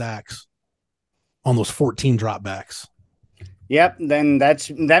 5 sacks on those 14 dropbacks. Yep, then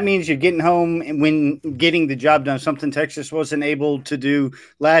that means you're getting home when getting the job done, something Texas wasn't able to do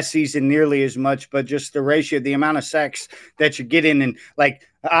last season nearly as much, but just the ratio, the amount of sacks that you're getting. And like,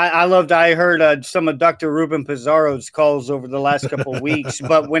 I heard some of Dr. Ruben Pizarro's calls over the last couple of weeks,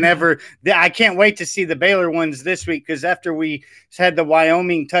 but I can't wait to see the Baylor ones this week, because after we had the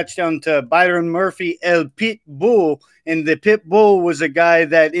Wyoming touchdown to Byron Murphy, El Pit Bull, and the Pit Bull was a guy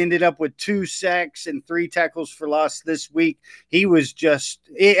that ended up with 2 sacks and 3 tackles for loss this week. He was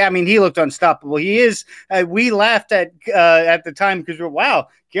he looked unstoppable. He is. We laughed at the time, because wow,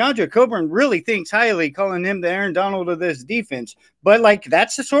 Keandre Coburn really thinks highly, calling him the Aaron Donald of this defense. But like,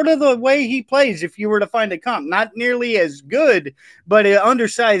 that's the sort of the way he plays. If you were to find a comp, not nearly as good, but an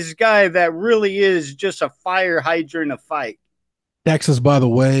undersized guy that really is just a fire hydrant of fight. Texas, by the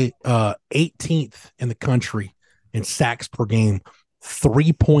way, 18th in the country in sacks per game,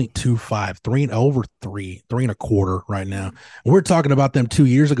 3.25, 3.25 right now. And we're talking about them 2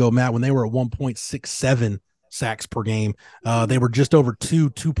 years ago, Matt, when they were at 1.67 sacks per game. They were just over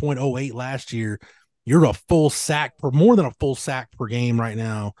 2.08 last year. You're more than a full sack per game right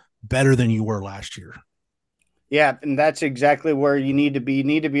now, better than you were last year. Yeah, and that's exactly where you need to be. You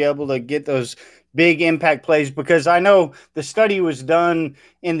need to be able to get those big impact plays, because I know the study was done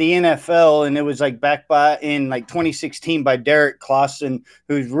in the NFL, and it was like back in 2016 by Derek Clausen,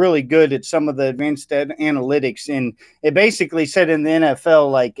 who's really good at some of the advanced analytics. And it basically said in the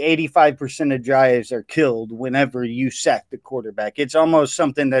NFL, like 85% of drives are killed whenever you sack the quarterback. It's almost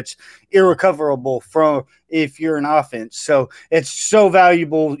something that's irrecoverable from if you're an offense. So it's so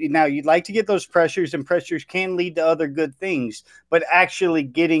valuable. Now, you'd like to get those pressures, and pressures can lead to other good things, but actually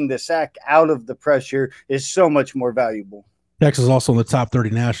getting the sack out of the pressure is so much more valuable. Texas is also in the top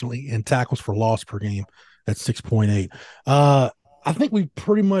 30 nationally in tackles for loss per game at 6.8. I think we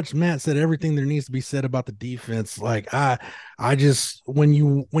pretty much, Matt, said everything there needs to be said about the defense. Like I just when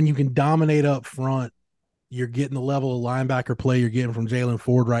you can dominate up front, you're getting the level of linebacker play you're getting from Jalen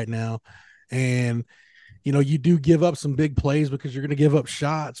Ford right now, and you do give up some big plays because you're going to give up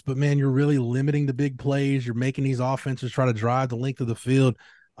shots, but man, you're really limiting the big plays. You're making these offenses try to drive the length of the field.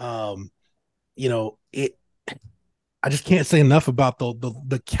 It. I just can't say enough about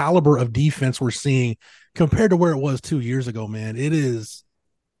the caliber of defense we're seeing compared to where it was 2 years ago, man. It is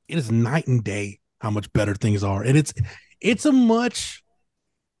night and day how much better things are. And it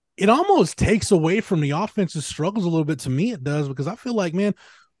almost takes away from the offense's struggles a little bit. To me, it does, because I feel like, man,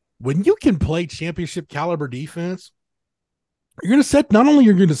 when you can play championship caliber defense, not only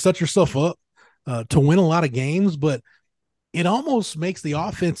you're going to set yourself up to win a lot of games, but it almost makes the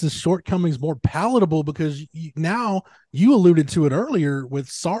offense's shortcomings more palatable, because now you alluded to it earlier with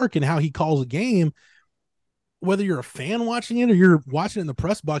Sark and how he calls a game. Whether you're a fan watching it or you're watching it in the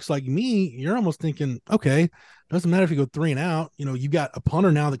press box like me, you're almost thinking, okay, doesn't matter if you go 3 and out. You got a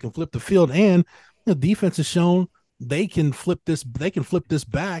punter now that can flip the field, and the defense has shown they can flip this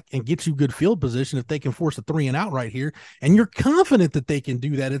back and get you good field position if they can force a 3 and out right here. And you're confident that they can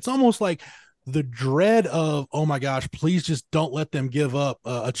do that. It's almost like the dread of, oh my gosh, please just don't let them give up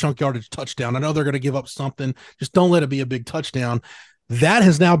a chunk yardage touchdown. I know they're going to give up something. Just don't let it be a big touchdown. That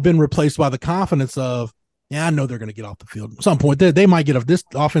has now been replaced by the confidence of, yeah, I know they're going to get off the field at some point. They might this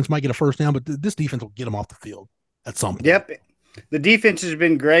offense might get a first down, but this defense will get them off the field at some point. Yep. The defense has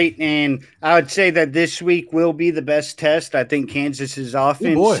been great, and I would say that this week will be the best test. I think Kansas's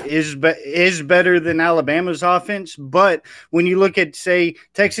offense is better than Alabama's offense, but when you look at, say,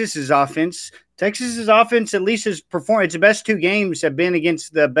 Texas's offense at least has performed. Its best 2 games have been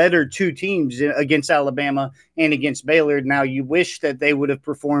against the better 2 teams, against Alabama and against Baylor. Now, you wish that they would have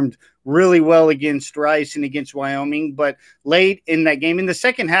performed really well against Rice and against Wyoming, but late in that game, in the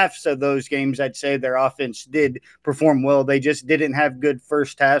second halves of those games, I'd say their offense did perform well. They just didn't have good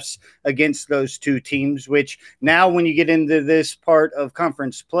first halves against those 2 teams, which now when you get into this part of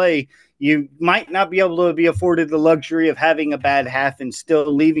conference play, you might not be able to be afforded the luxury of having a bad half and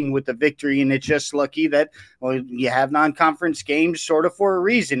still leaving with the victory. And it's just lucky that, well, you have non-conference games sort of for a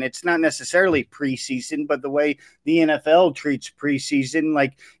reason. It's not necessarily preseason, but the way the NFL treats preseason,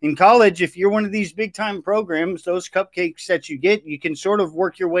 like in college, if you're one of these big time programs, those cupcakes that you get, you can sort of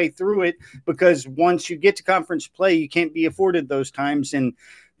work your way through it, because once you get to conference play, you can't be afforded those times. And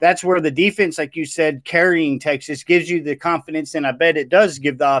that's where the defense, like you said, carrying Texas gives you the confidence, and I bet it does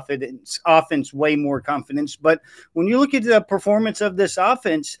give the offense way more confidence. But when you look at the performance of this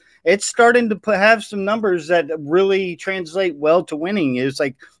offense, it's starting to have some numbers that really translate well to winning. It's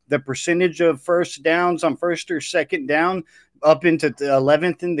like the percentage of first downs on first or second down up into the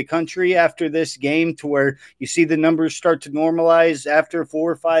 11th in the country after this game, to where you see the numbers start to normalize after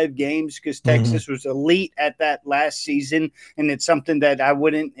 4 or 5 games, because Texas was elite at that last season. And it's something that I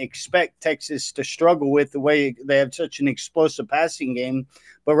wouldn't expect Texas to struggle with, the way they have such an explosive passing game.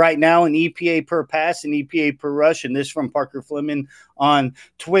 But right now, in EPA per pass and EPA per rush, and this from Parker Fleming on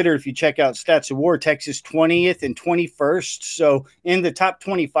Twitter, if you check out Stats of War, Texas 20th and 21st. So in the top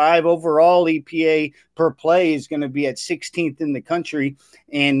 25 overall, EPA per play is going to be at 16th in the country.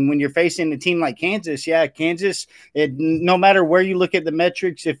 And when you're facing a team like Kansas, no matter where you look at the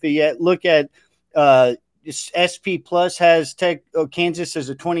metrics, if you look at SP Plus has Kansas as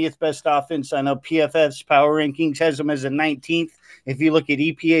a 20th best offense. I know PFF's power rankings has them as a 19th. If you look at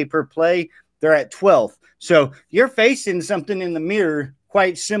EPA per play, they're at 12th. So you're facing something in the mirror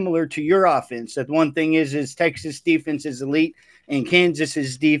quite similar to your offense. That one thing is Texas defense is elite, and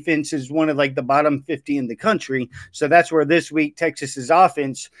Kansas's defense is one of like the bottom 50 in the country. So that's where this week Texas's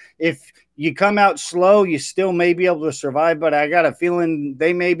offense, if you come out slow, you still may be able to survive, but I got a feeling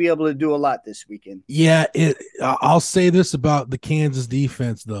they may be able to do a lot this weekend. Yeah, I'll say this about the Kansas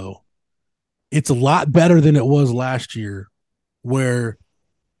defense, though. It's a lot better than it was last year, where,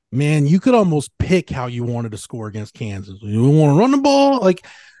 man, you could almost pick how you wanted to score against Kansas. You want to run the ball, like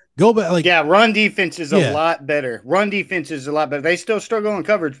go back. Like, yeah, run defense is a lot better. They still struggle in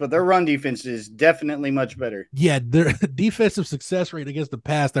coverage, but their run defense is definitely much better. Yeah, their defensive success rate against the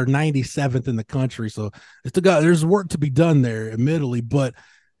pass, they're 97th in the country. So there's work to be done there, admittedly. But,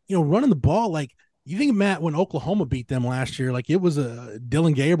 running the ball, like, you think, Matt, when Oklahoma beat them last year, like, it was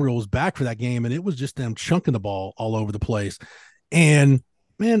Dylan Gabriel was back for that game, and it was just them chunking the ball all over the place. And,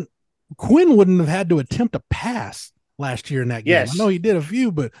 man, Quinn wouldn't have had to attempt a pass last year in that game. Yes. I know he did a few,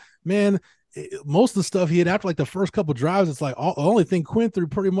 but, man, most of the stuff he had after like the first couple drives, it's like the only thing Quinn threw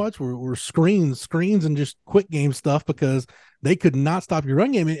pretty much were screens and just quick game stuff, because they could not stop your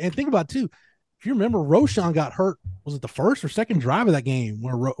run game. And think about it too, if you remember, Roshan got hurt. Was it the first or second drive of that game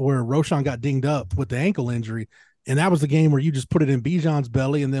where Roshan got dinged up with the ankle injury? And that was the game where you just put it in Bijan's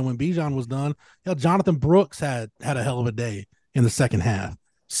belly. And then when Bijan was done, Jonathan Brooks had a hell of a day in the second half.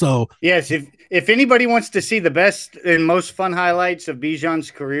 So yes, if anybody wants to see the best and most fun highlights of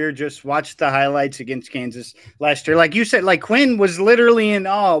Bijan's career, just watch the highlights against Kansas last year. Like you said, like Quinn was literally in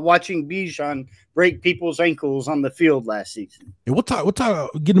awe watching Bijan break people's ankles on the field last season. Yeah, we'll talk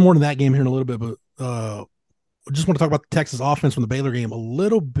getting more into that game here in a little bit, but just want to talk about the Texas offense from the Baylor game a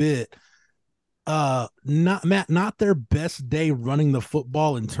little bit. Not their best day running the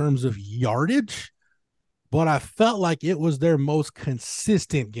football in terms of yardage, but I felt like it was their most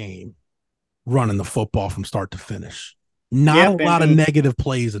consistent game running the football from start to finish. Not a lot of negative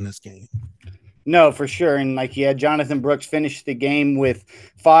plays in this game. No, for sure. And like you had Jonathan Brooks finish the game with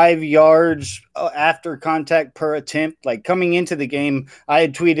 5 yards after contact per attempt. Like coming into the game, I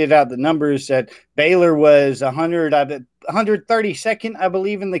had tweeted out the numbers that Baylor was 132nd, I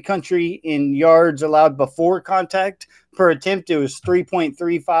believe, in the country in yards allowed before contact per attempt. It was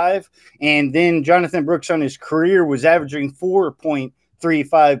 3.35. And then Jonathan Brooks on his career was averaging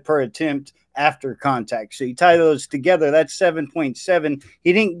 4.35 per attempt after contact. So you tie those together, that's 7.7.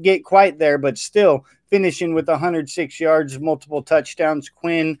 He didn't get quite there, but still finishing with 106 yards, multiple touchdowns.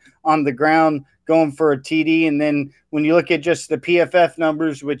 Quinn on the ground going for a TD. And then when you look at just the PFF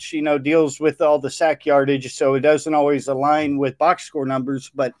numbers, which, deals with all the sack yardage, so it doesn't always align with box score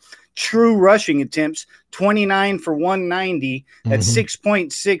numbers, but true rushing attempts, 29 for 190. That's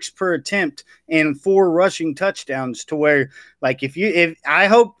 6.6 per attempt and 4 rushing touchdowns, to where, like,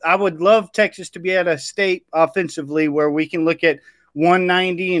 I would love Texas to be at a state offensively where we can look at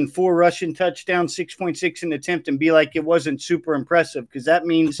 190 and 4 rushing touchdowns, 6.6 an attempt, and be like, it wasn't super impressive, because that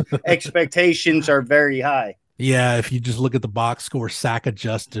means expectations are very high. Yeah, if you just look at the box score, sack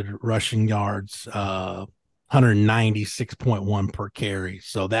adjusted rushing yards, 196.1 per carry.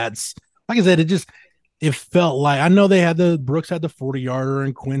 So that's, like I said, it felt like, I know Brooks had the 40-yarder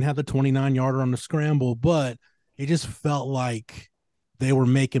and Quinn had the 29-yarder on the scramble, but it just felt like they were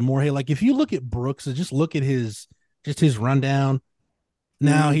making more hay. Like if you look at Brooks and just look at his rundown.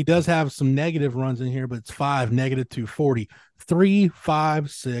 Now he does have some negative runs in here, but it's 5, negative 240, 3,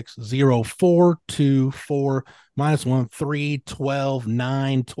 5, 6, 0, 4, 2, 4, minus 1, 3, 12,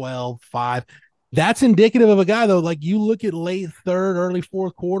 9, 12, 5. That's indicative of a guy, though. Like you look at late third, early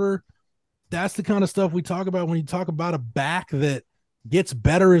fourth quarter, that's the kind of stuff we talk about when you talk about a back that gets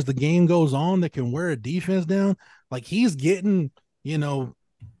better as the game goes on, that can wear a defense down. Like he's getting,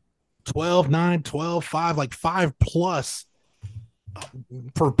 12, 9, 12, 5, like 5 plus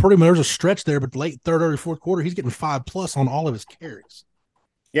for pretty much. There's a stretch there, but late third, early fourth quarter, he's getting 5 plus on all of his carries.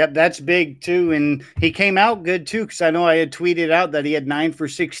 Yep, that's big too. And he came out good too, because I know I had tweeted out that he had 9 for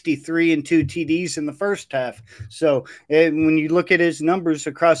 63 and 2 TDs in the first half. So when you look at his numbers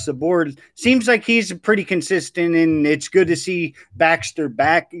across the board, seems like he's pretty consistent, and it's good to see Baxter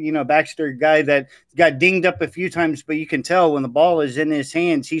back. Baxter, a guy that got dinged up a few times, but you can tell when the ball is in his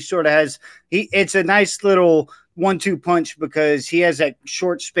hands, he sort of has it's a nice little 1-2 punch, because he has that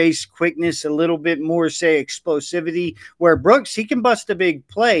short space quickness, a little bit more, say, explosivity, where Brooks, he can bust a big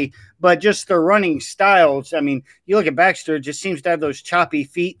play, but just the running styles. I mean, you look at Baxter, it just seems to have those choppy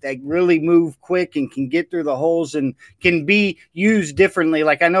feet that really move quick and can get through the holes and can be used differently.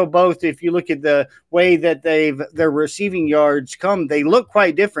 Like I know both, if you look at the way that their receiving yards come, they look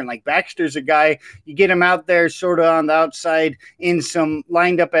quite different. Like Baxter's a guy, you get him out there sort of on the outside in some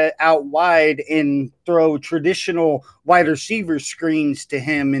lined up out wide and throw traditional wide receiver screens to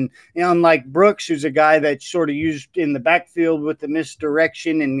him. And unlike Brooks, who's a guy that's sort of used in the backfield with the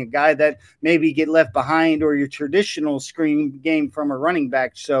misdirection, and a guy that maybe get left behind, or your traditional screen game from a running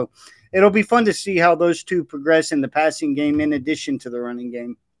back. So it'll be fun to see how those two progress in the passing game in addition to the running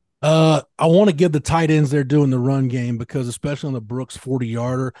game. I want to give the tight ends they're doing the run game, because especially on the Brooks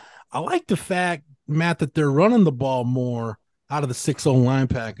 40-yarder, I like the fact, Matt, that they're running the ball more out of the 6-0 line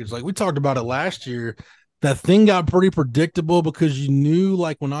package. Like we talked about it last year, that thing got pretty predictable, because you knew,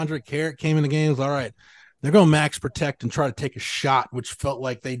 like when Andre Carrot came in the game, it was all right, they're going to max protect and try to take a shot, which felt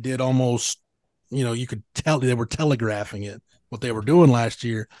like they did almost, you could tell they were telegraphing it, what they were doing last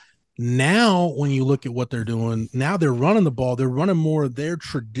year. Now, when you look at what they're doing, now they're running the ball. They're running more of their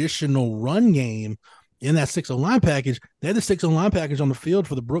traditional run game in that 6-0 line package. They had the 6-0 line package on the field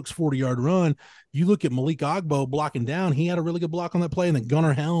for the Brooks 40-yard run. You look at Malik Ogbo blocking down. He had a really good block on that play, and then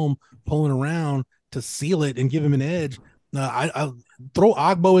Gunnar Helm pulling around to seal it and give him an edge. I throw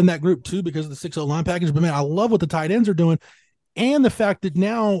Ogbo in that group too, because of the 6-0 line package. But man, I love what the tight ends are doing, and the fact that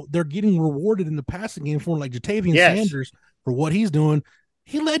now they're getting rewarded in the passing game for like Jatavian Sanders for what he's doing.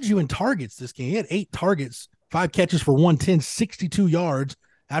 he led you in targets this game. He had 8 targets, 5 catches for 110, 62 yards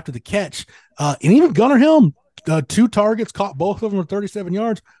after the catch. And even Gunnar Helm, 2 targets, caught both of them for 37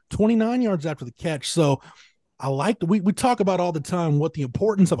 yards, 29 yards after the catch. So I like we talk about all the time what the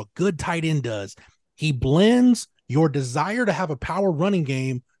importance of a good tight end does. He blends your desire to have a power running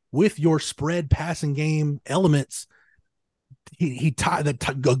game with your spread passing game elements. A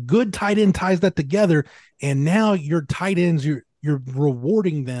good tight end ties that together, and now your tight ends, you're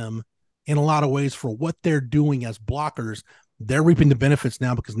rewarding them in a lot of ways for what they're doing as blockers. They're reaping the benefits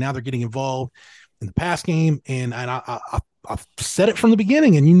now because now they're getting involved in the pass game. And I've said it from the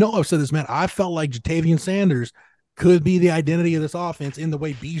beginning, and I've said this, man. I felt like Jatavian Sanders could be the identity of this offense in the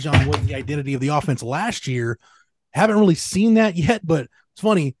way Bijan was the identity of the offense last year. Haven't really seen that yet, but it's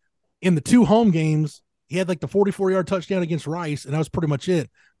funny. In the 2 home games, he had like the 44-yard touchdown against Rice, and that was pretty much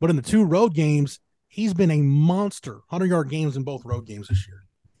it. But in the 2 road games, he's been a monster, 100-yard games in both road games this year.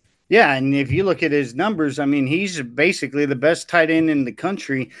 Yeah, and if you look at his numbers, I mean, he's basically the best tight end in the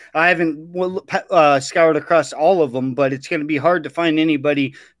country. I haven't scoured across all of them, but it's going to be hard to find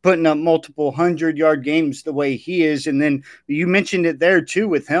anybody putting up multiple 100-yard games the way he is. And then you mentioned it there, too,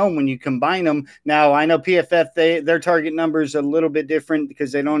 with Helm when you combine them. Now, I know PFF, their target number is a little bit different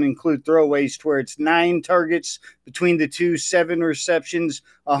because they don't include throwaways to where it's 9 targets between the 2, 7 receptions,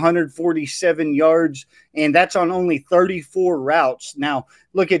 147 yards, and that's on only 34 routes. Now,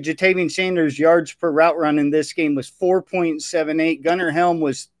 look at Jatavian Sanders' yards per route run in this game was 4.78. Gunnar Helm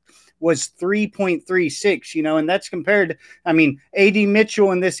was 3.36, and that's compared. I mean, A.D.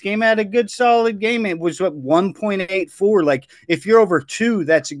 Mitchell in this game had a good solid game. It was 1.84. Like, if you're over 2,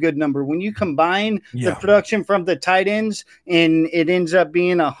 that's a good number. When you combine the production from the tight ends, and it ends up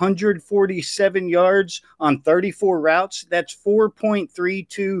being 147 yards on 34 routes, that's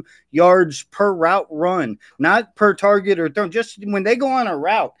 4.32 yards per route run, not per target or throw. Just when they go on a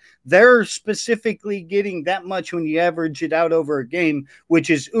route, they're specifically getting that much when you average it out over a game, which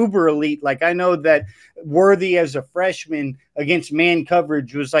is uber elite. Like, I know that Worthy as a freshman against man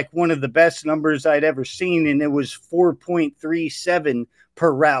coverage was like one of the best numbers I'd ever seen, and it was 4.37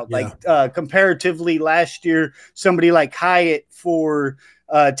 per route. Yeah. Like, comparatively last year, somebody like Hyatt for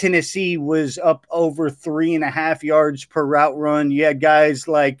Tennessee was up over 3.5 yards per route run. You had guys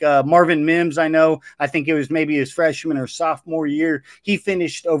like Marvin Mims. I think it was maybe his freshman or sophomore year. He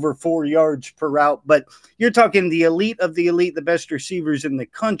finished over 4 yards per route. But you're talking the elite of the elite, the best receivers in the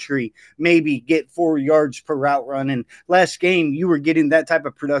country, maybe get 4 yards per route run. And last game, you were getting that type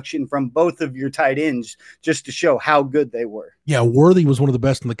of production from both of your tight ends just to show how good they were. Yeah, Worthy was one of the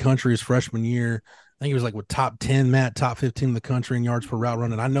best in the country his freshman year. I think he was like with top 10, Matt, top 15 in the country in yards per route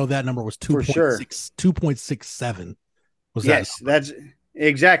run. And I know that number was 2.67. Yes, that's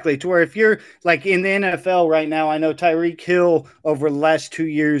exactly to where if you're like in the NFL right now, I know Tyreek Hill over the last 2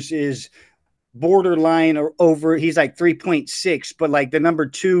 years is borderline or over. He's like 3.6, but like the number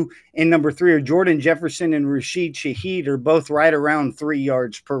 2 and number 3 are Jordan Jefferson and Rashid Shaheed are both right around 3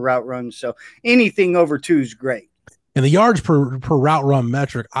 yards per route run. So anything over 2 is great. And the yards per route run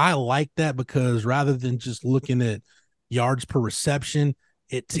metric, I like that because rather than just looking at yards per reception,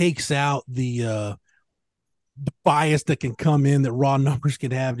 it takes out the bias that can come in that raw numbers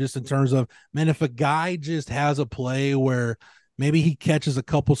can have just in terms of, man, if a guy just has a play where maybe he catches a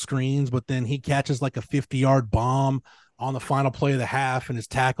couple screens, but then he catches like a 50-yard bomb on the final play of the half and is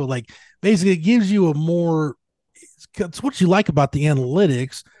tackled, like basically it gives you a more – it's what you like about the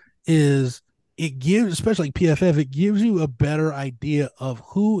analytics is – it gives, especially PFF, it gives you a better idea of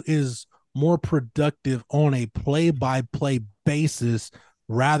who is more productive on a play-by-play basis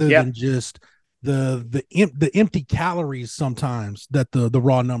rather than just the empty calories sometimes that the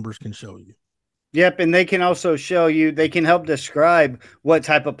raw numbers can show you. Yep, and they can also show you, they can help describe what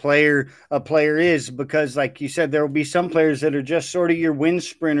type of player a player is because, like you said, there will be some players that are just sort of your wind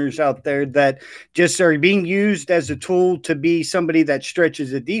sprinters out there that just are being used as a tool to be somebody that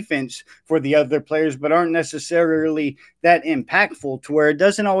stretches a defense for the other players but aren't necessarily that impactful to where it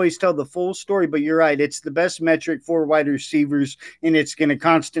doesn't always tell the full story. But you're right, it's the best metric for wide receivers, and it's going to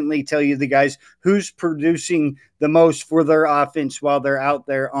constantly tell you the guys who's producing the most for their offense while they're out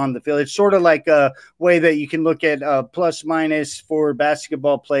there on the field. It's sort of like a way that you can look at plus minus for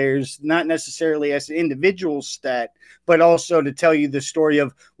basketball players, not necessarily as an individual stat, but also to tell you the story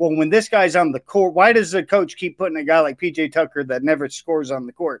of, well, when this guy's on the court, why does the coach keep putting a guy like PJ Tucker that never scores on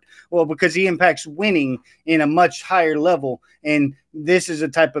the court? Well, because he impacts winning in a much higher level. And this is a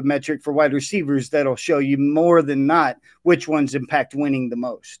type of metric for wide receivers that'll show you more than not which ones impact winning the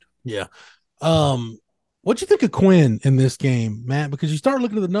most. Yeah. What you think of Quinn in this game, Matt? Because you start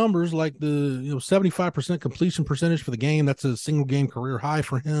looking at the numbers, like the 75% completion percentage for the game. That's a single game career high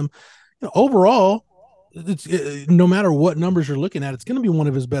for him. Overall, no matter what numbers you're looking at, it's going to be one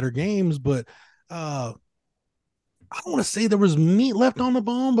of his better games. But I don't want to say there was meat left on the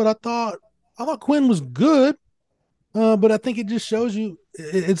bone, but I thought Quinn was good. But I think it just shows you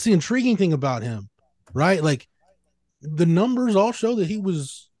it's the intriguing thing about him, right? Like the numbers all show that he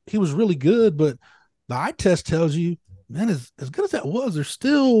was really good, but the eye test tells you, man, as good as that was, there's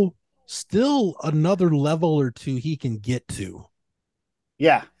still another level or two he can get to.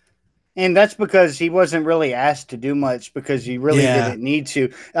 Yeah. And that's because he wasn't really asked to do much because he really didn't need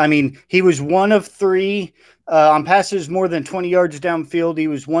to. I mean, he was 1 of 3 on passes more than 20 yards downfield. He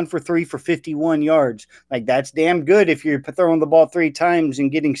was 1 for 3 for 51 yards. Like, that's damn good if you're throwing the ball 3 times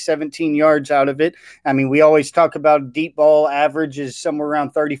and getting 17 yards out of it. I mean, we always talk about deep ball average is somewhere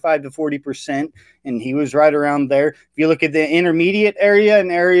around 35 to 40%, and he was right around there. If you look at the intermediate area, an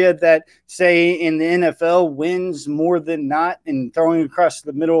area that, say, in the NFL wins more than not, and throwing across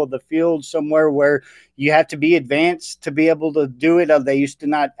the middle of the field somewhere where you have to be advanced to be able to do it. They used to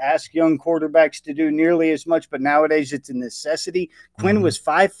not ask young quarterbacks to do nearly as much, but nowadays it's a necessity. Quinn was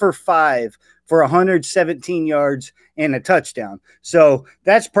 5 for 5 for 117 yards and a touchdown. So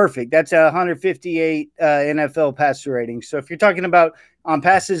that's perfect. That's a 158 NFL passer rating. So if you're talking about on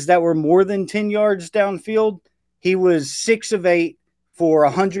passes that were more than 10 yards downfield, he was 6 of 8 for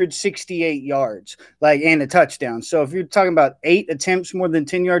 168 yards, and a touchdown. So if you're talking about 8 attempts more than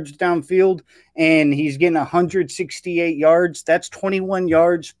 10 yards downfield and he's getting 168 yards, that's 21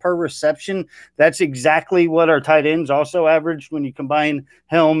 yards per reception. That's exactly what our tight ends also averaged when you combine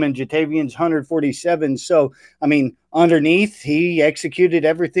Helm and Jatavian's 147. So, I mean, underneath, he executed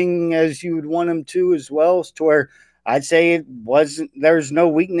everything as you would want him to as well, to where I'd say there's no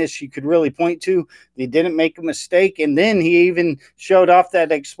weakness you could really point to. He didn't make a mistake. And then he even showed off that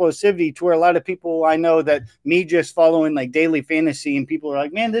explosivity to where a lot of people I know that me just following like daily fantasy and people are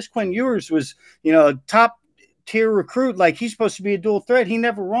like, man, this Quinn Ewers was, a top tier recruit. Like, he's supposed to be a dual threat. He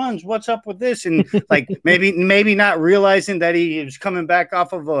never runs. What's up with this? And like maybe not realizing that he was coming back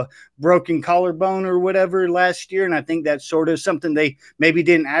off of a broken collarbone or whatever last year. And I think that's sort of something they maybe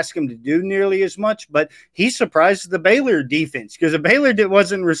didn't ask him to do nearly as much, but he surprised the Baylor defense because the Baylor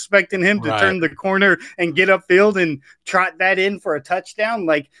wasn't respecting him to turn the corner and get upfield and trot that in for a touchdown.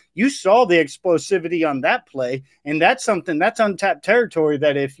 Like, you saw the explosivity on that play, and that's something that's untapped territory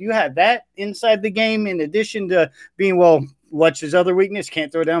that if you have that inside the game, in addition to being, what's his other weakness?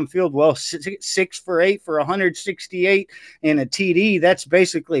 Can't throw downfield. Well, 6 for 8 for 168 and a TD. That's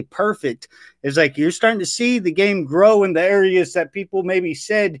basically perfect. It's like you're starting to see the game grow in the areas that people maybe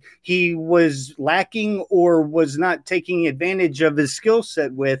said he was lacking or was not taking advantage of his skill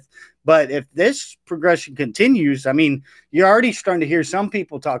set with. But if this progression continues, I mean, you're already starting to hear some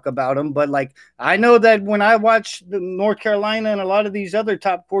people talk about him. But, I know that when I watch the North Carolina and a lot of these other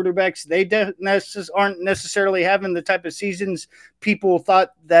top quarterbacks, they aren't necessarily having the type of seasons people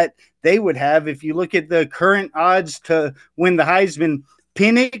thought that they would have. If you look at the current odds to win the Heisman,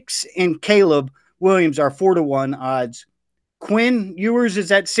 Penix and Caleb Williams are 4-1 odds. Quinn Ewers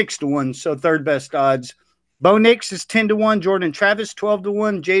is at 6-1, so third best odds. Bo Nix is 10-1, Jordan Travis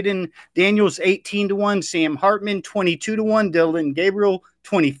 12-1, Jaden Daniels 18-1, Sam Hartman 22-1, Dylan Gabriel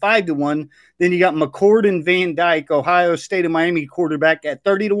 25-1. Then you got McCord and Van Dyke, Ohio State and Miami quarterback, at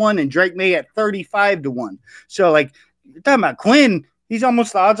 30-1, and Drake May at 35-1. So, you're talking about Quinn, he's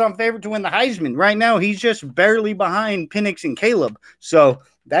almost the odds-on favorite to win the Heisman. Right now, he's just barely behind Penix and Caleb. So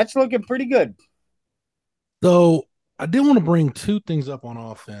that's looking pretty good. So I did want to bring 2 things up on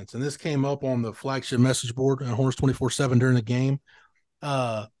offense, and this came up on the flagship message board at Horns 24/7 during the game.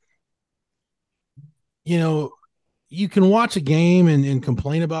 You can watch a game and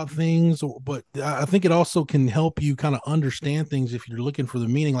complain about things, but I think it also can help you kind of understand things if you're looking for the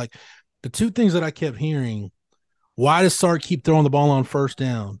meaning. Like, the 2 things that I kept hearing: why does Sark keep throwing the ball on first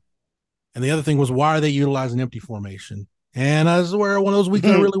down? And the other thing was, why are they utilizing empty formation? And I swear, one of those weeks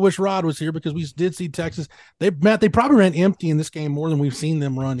I really wish Rod was here, because we did see Texas. They probably ran empty in this game more than we've seen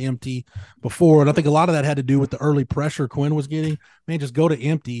them run empty before. And I think a lot of that had to do with the early pressure Quinn was getting. Man, just go to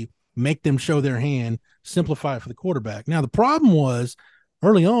empty, make them show their hand, simplify it for the quarterback. Now, the problem was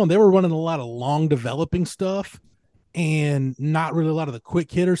early on, they were running a lot of long developing stuff and not really a lot of the quick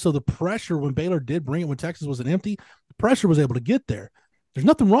hitters. So the pressure, when Baylor did bring it, when Texas was an empty, the pressure was able to get there. There's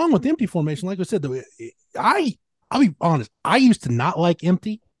nothing wrong with empty formation. Like I said, though, I'll be honest, I used to not like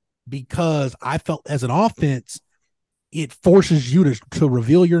empty because I felt as an offense, it forces you to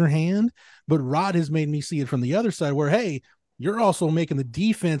reveal your hand. But Rod has made me see it from the other side where, hey, you're also making the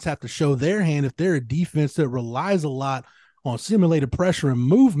defense have to show their hand. If they're a defense that relies a lot on simulated pressure and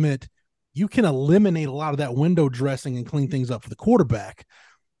movement, you can eliminate a lot of that window dressing and clean things up for the quarterback.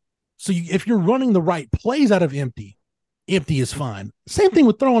 So if you're running the right plays out of empty is fine. Same thing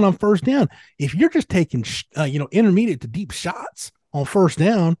with throwing on first down. If you're just taking, intermediate to deep shots on first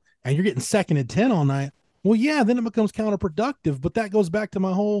down and you're getting 2nd and 10 all night, well, yeah, then it becomes counterproductive. But that goes back to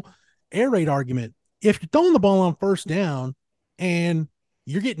my whole air raid argument. If you're throwing the ball on first down and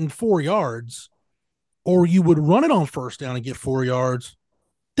you're getting 4 yards, or you would run it on first down and get 4 yards,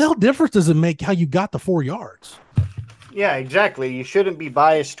 the hell difference does it make how you got the 4 yards? Yeah, exactly. You shouldn't be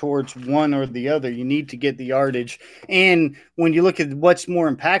biased towards one or the other. You need to get the yardage. And when you look at what's more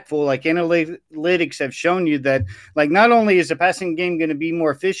impactful, like analytics have shown you that, like, not only is the passing game going to be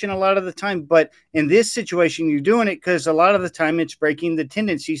more efficient a lot of the time, but in this situation, you're doing it because a lot of the time it's breaking the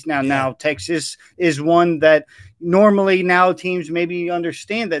tendencies. Now Texas is one that normally now teams maybe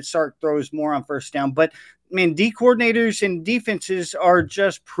understand that Sark throws more on first down, but D coordinators and defenses are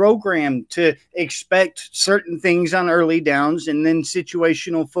just programmed to expect certain things on early downs, and then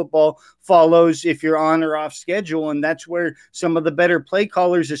situational football follows if you're on or off schedule. And that's where some of the better play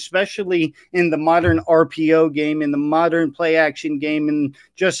callers, especially in the modern RPO game, in the modern play action game, and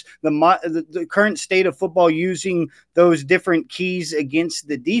just the current state of football, using those different keys against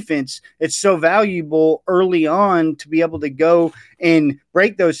the defense, it's so valuable early on to be able to go and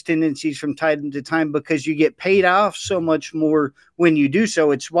break those tendencies from time to time, because you get paid off so much more when you do so.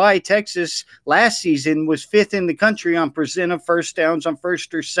 It's why Texas last season was 5th in the country on percent of first downs on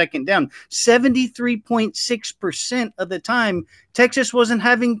first or second down. 73.6% of the time, Texas wasn't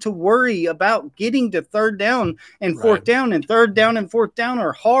having to worry about getting to third down and fourth down, and third down and fourth down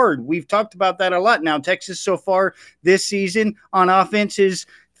are hard. We've talked about that a lot. Now, Texas so far this season on offense is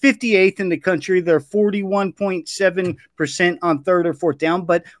 58th in the country. They're 41.7% on third or fourth down.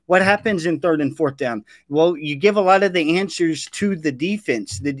 But what happens in third and fourth down? Well, you give a lot of the answers to the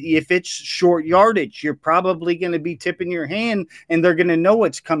defense. If it's short yardage, you're probably going to be tipping your hand and they're going to know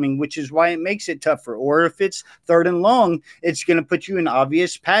what's coming, which is why it makes it tougher. Or if it's third and long, it's going to put you in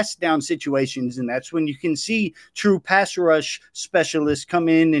obvious pass down situations. And that's when you can see true pass rush specialists come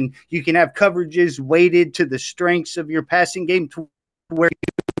in, and you can have coverages weighted to the strengths of your passing game, to where you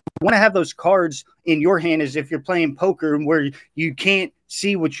want to have those cards in your hand as if you're playing poker, where you can't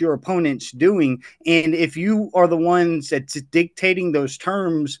see what your opponent's doing. And if you are the ones that's dictating those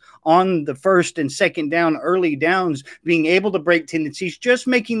terms on the first and second down, early downs, being able to break tendencies, just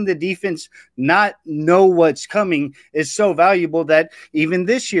making the defense not know what's coming is so valuable that even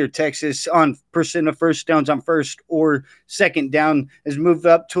this year, Texas on percent of first downs on first or second down has moved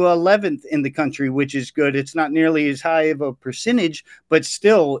up to 11th in the country, which is good. It's not nearly as high of a percentage, but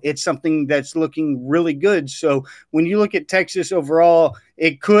still it's something that's looking really good. So when you look at Texas overall,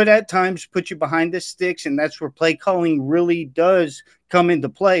 it could at times put you behind the sticks, and that's where play calling really does come into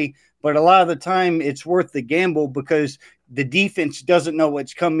play. But a lot of the time it's worth the gamble because the defense doesn't know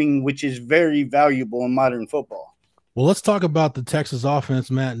what's coming, which is very valuable in modern football. Well, let's talk about the Texas offense,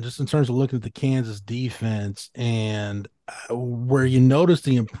 Matt, and just in terms of looking at the Kansas defense, and where you notice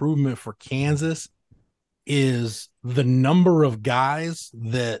the improvement for Kansas is the number of guys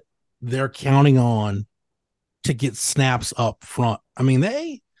that they're counting on to get snaps up front. I mean,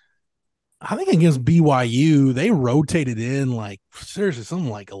 I think against BYU, they rotated in seriously something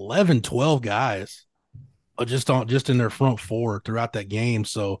like 11, 12 guys just in their front four throughout that game.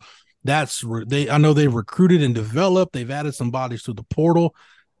 So I know they've recruited and developed. They've added some bodies to the portal.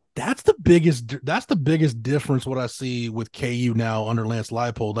 That's the biggest difference what I see with KU now under Lance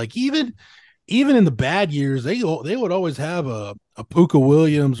Leipold. Like even in the bad years, they would always have a Puka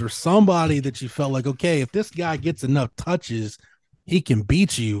Williams or somebody that you felt like, okay, if this guy gets enough touches, he can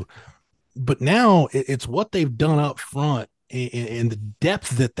beat you. But now it's what they've done up front and the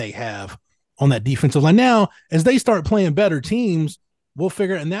depth that they have on that defensive line. Now, as they start playing better teams, we'll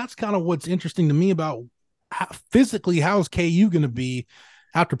figure it. And that's kind of what's interesting to me about physically, how's KU going to be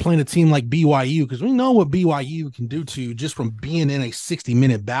after playing a team like BYU? Because we know what BYU can do to just from being in a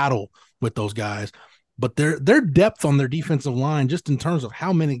 60-minute battle with those guys. But their depth on their defensive line, just in terms of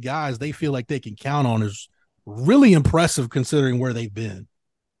how many guys they feel like they can count on, is really impressive considering where they've been.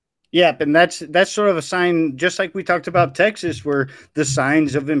 Yep, and that's sort of a sign, just like we talked about Texas, where the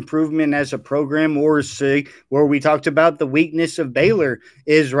signs of improvement as a program, or say where we talked about the weakness of Baylor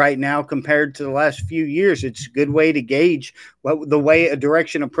is right now compared to the last few years. It's a good way to gauge what the way a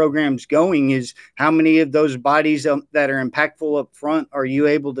direction of program's going is how many of those bodies that are impactful up front are you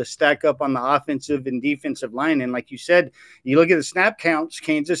able to stack up on the offensive and defensive line. And like you said, you look at the snap counts,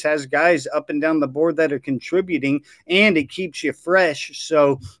 Kansas has guys up and down the board that are contributing, and it keeps you fresh.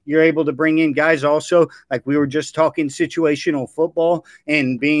 So you're able to bring in guys also, like we were just talking situational football,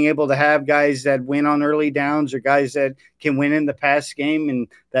 and being able to have guys that win on early downs or guys that can win in the pass game. And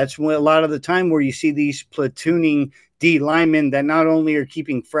that's when a lot of the time where you see these platooning D linemen that not only are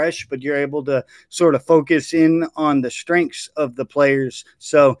keeping fresh, but you're able to sort of focus in on the strengths of the players.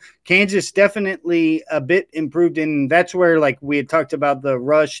 So Kansas definitely a bit improved, and that's where, like we had talked about, the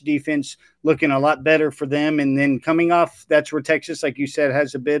rush defense looking a lot better for them. And then coming off, that's where Texas, like you said,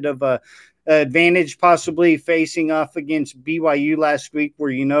 has a bit of a advantage possibly facing off against BYU last week,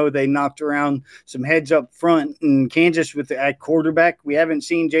 where they knocked around some heads up front. And Kansas at quarterback, we haven't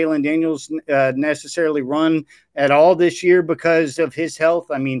seen Jalen Daniels necessarily run at all this year because of his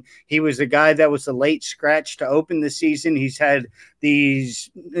health. I mean, he was a guy that was a late scratch to open the season. He's had these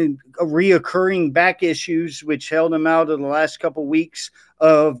reoccurring back issues which held him out of the last couple weeks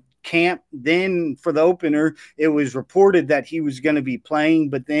of camp. Then for the opener, it was reported that he was going to be playing,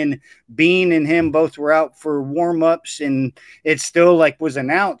 but then Bean and him both were out for warm-ups, and it still was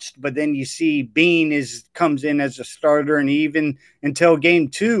announced. But then you see Bean comes in as a starter, and even until game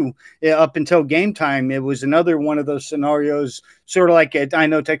 2, up until game time, it was another one of those scenarios, sort of like I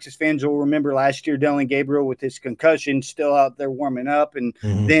know Texas fans will remember last year, Dylan Gabriel with his concussion still out there warming up, and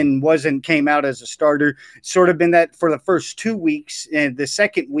then came out as a starter. Sort of been that for the first 2 weeks, and the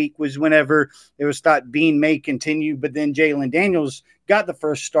second week was whenever it was thought Bean may continue, but then Jalen Daniels got the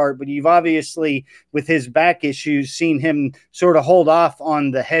first start. But you've obviously, with his back issues, seen him sort of hold off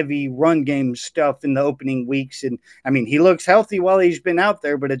on the heavy run game stuff in the opening weeks. And I mean, he looks healthy while he's been out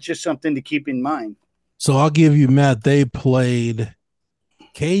there, but it's just something to keep in mind. So I'll give you, Matt, they played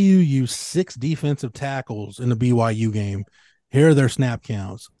KU used 6 defensive tackles in the BYU game. Here are their snap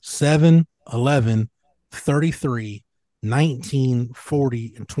counts: 7, 11, 33, 19,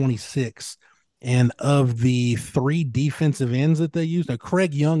 40, and 26. And of the 3 defensive ends that they used, now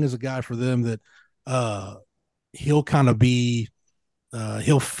Craig Young is a guy for them that he'll kind of be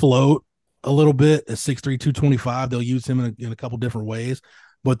he'll float a little bit at 6'3", 225. They'll use him in a couple different ways,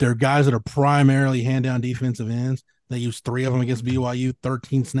 but they're guys that are primarily hand-down defensive ends. They used 3 of them against BYU: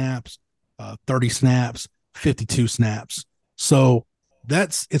 13 snaps, 30 snaps, 52 snaps. So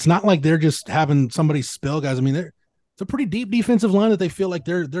it's not like they're just having somebody spell guys. I mean, it's a pretty deep defensive line that they feel like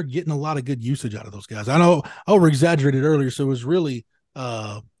they're getting a lot of good usage out of those guys. I know I over-exaggerated earlier, so it was really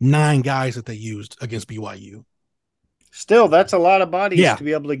 9 guys that they used against BYU. Still, that's a lot of bodies to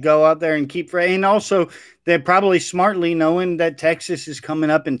be able to go out there and keep. And also, they're probably smartly knowing that Texas is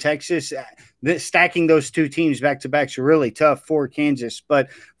coming up, in Texas, stacking those 2 teams back-to-back is really tough for Kansas. But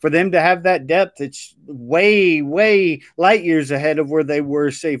for them to have that depth, it's way, way light years ahead of where they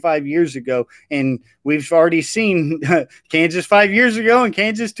were, say, 5 years ago. And we've already seen Kansas 5 years ago and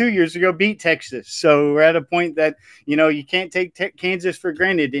Kansas 2 years ago beat Texas. So we're at a point that, you can't take Kansas for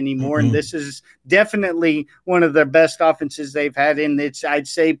granted anymore. And this is definitely one of the best offenses they've had. And it's, I'd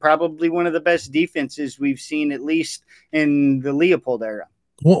say, probably one of the best defenses we've seen, at least in the Leopold era.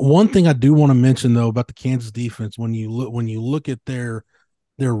 One thing I do want to mention, though, about the Kansas defense, when you look at their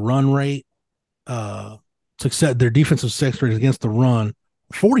run rate, success, their defensive success rate against the run,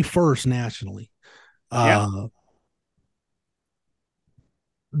 41st nationally. The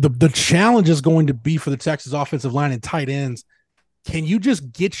challenge is going to be for the Texas offensive line and tight ends. Can you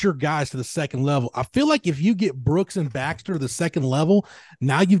just get your guys to the second level? I feel like if you get Brooks and Baxter to the second level,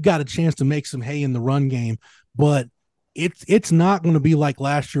 now you've got a chance to make some hay in the run game. But it's not going to be like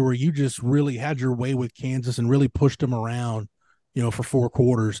last year where you just really had your way with Kansas and really pushed them around, for 4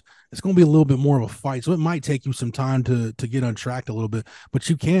 quarters. It's going to be a little bit more of a fight. So it might take you some time to get untracked a little bit, but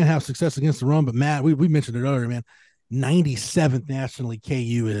you can have success against the run. But Matt, we mentioned it earlier, man, 97th nationally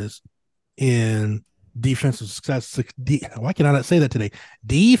KU is in defensive success. Why can I not say that today?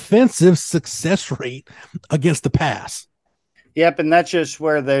 Defensive success rate against the pass. Yep, and that's just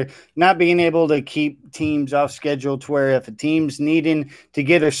where they're not being able to keep teams off schedule to where if a team's needing to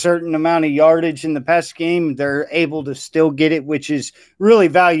get a certain amount of yardage in the pass game, they're able to still get it, which is really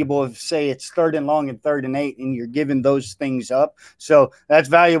valuable if, say, it's 3rd and long and 3rd and 8, and you're giving those things up. So that's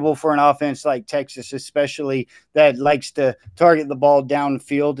valuable for an offense like Texas, especially that likes to target the ball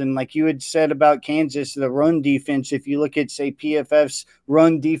downfield. And like you had said about Kansas, the run defense, if you look at, say, PFF's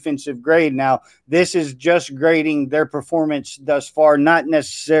run defensive grade now, this is just grading their performance thus far, not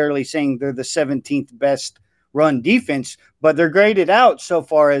necessarily saying they're the 17th best run defense, but they're graded out so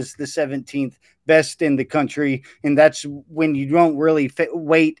far as the 17th best in the country. And that's when you don't really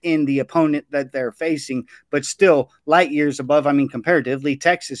weight in the opponent that they're facing, but still light years above. I mean, comparatively,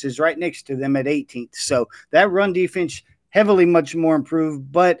 Texas is right next to them at 18th. So that run defense heavily much more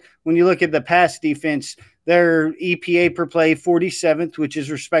improved. But when you look at the pass defense, their EPA per play 47th, which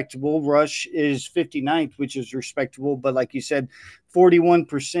is respectable. Rush is 59th, which is respectable. But like you said,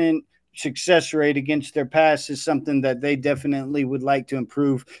 41% success rate against their pass is something that they definitely would like to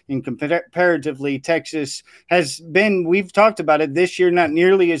improve. And comparatively, Texas has been, we've talked about it this year, not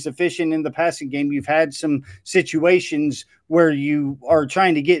nearly as efficient in the passing game. You've had some situations where you are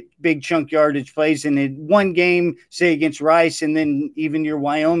trying to get big chunk yardage plays, and in one game, say against Rice, and then even your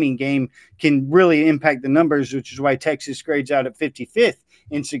Wyoming game can really impact the numbers, which is why Texas grades out at 55th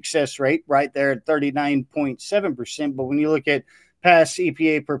in success rate, right there at 39.7%. But when you look at pass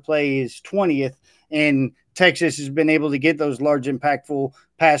EPA per play is 20th, and Texas has been able to get those large, impactful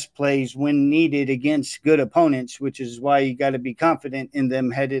pass plays when needed against good opponents, which is why you got to be confident in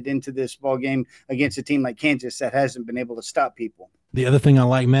them headed into this ball game against a team like Kansas that hasn't been able to stop people. The other thing I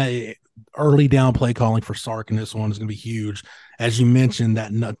like, Matt, early down play calling for Sark in this one is going to be huge. As you mentioned,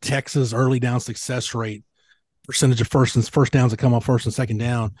 that Texas early down success rate, percentage of first downs that come off first and second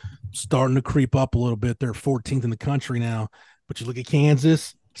down, starting to creep up a little bit. They're 14th in the country now. But you look at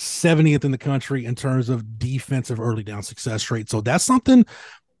Kansas, 70th in the country in terms of defensive early down success rate. So that's something.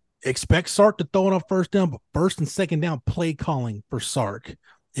 Expect Sark to throw it on first down, but first and second down play calling for Sark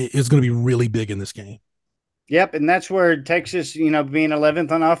is going to be really big in this game. Yep, and that's where Texas, being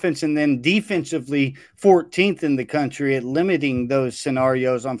 11th on offense and then defensively 14th in the country at limiting those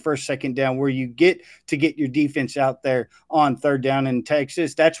scenarios on first, second down where you get to get your defense out there on third down in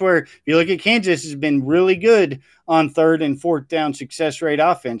Texas. That's where, if you look at Kansas, has been really good on third and fourth down success rate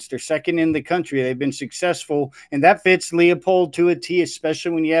offense. They're second in the country. They've been successful, and that fits Leopold to a T,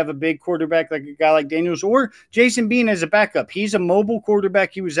 especially when you have a big quarterback like a guy like Daniels or Jason Bean as a backup. He's a mobile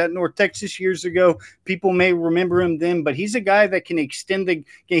quarterback. He was at North Texas years ago. People may remember him then, but he's a guy that can extend the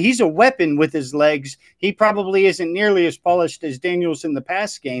game. He's a weapon with his legs. He probably isn't nearly as polished as Daniels in the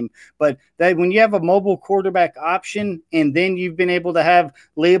pass game, but that when you have a mobile quarterback option, and then you've been able to have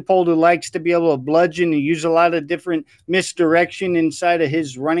Leopold who likes to be able to bludgeon and use a lot of different misdirection inside of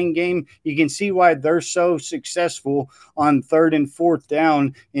his running game, you can see why they're so successful on third and fourth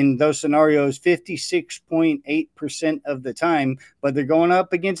down in those scenarios 56.8% of the time. But they're going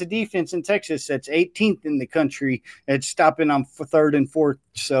up against a defense in Texas that's 18th in the country at stopping on third and fourth.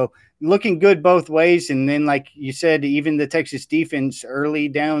 So looking good both ways. And then, like you said, even the Texas defense early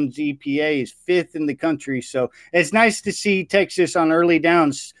downs EPA is 5th in the country. So it's nice to see Texas on early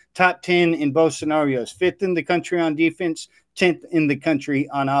downs top 10 in both scenarios, 5th in the country on defense, 10th in the country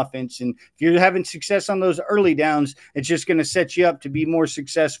on offense. And if you're having success on those early downs, it's just going to set you up to be more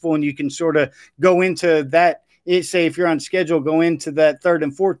successful. And you can sort of go into that. Say if you're on schedule, go into that third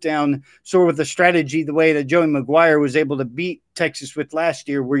and fourth down sort of with a strategy the way that Joey McGuire was able to beat Texas with last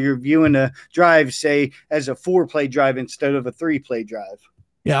year, where you're viewing a drive, say, as a 4-play drive instead of a 3-play drive.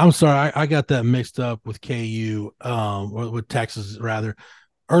 Yeah, I'm sorry. I got that mixed up with KU, or with Texas, rather.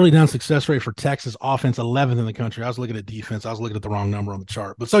 Early down success rate for Texas offense, 11th in the country. I was looking at defense. I was looking at the wrong number on the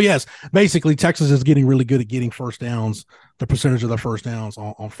chart. But so, yes, basically Texas is getting really good at getting first downs, the percentage of their first downs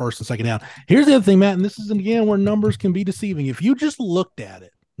on first and second down. Here's the other thing, Matt, and this is, again, where numbers can be deceiving. If you just looked at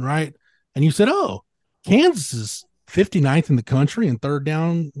it, right, and you said, oh, Kansas is 59th in the country in third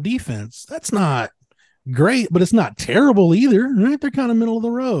down defense, that's not great, but it's not terrible either, right? They're kind of middle of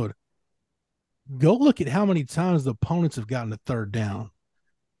the road. Go look at how many times the opponents have gotten to third down.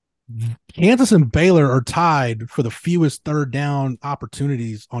 Kansas and Baylor are tied for the fewest third down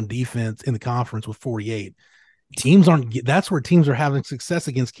opportunities on defense in the conference with 48. That's where teams are having success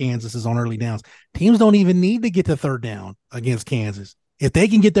against Kansas, is on early downs. Teams don't even need to get to third down against Kansas. If they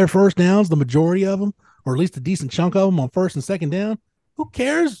can get their first downs, the majority of them, or at least a decent chunk of them on first and second down, who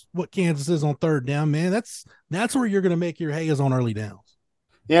cares what Kansas is on third down, man? That's where you're going to make your hay, is on early downs.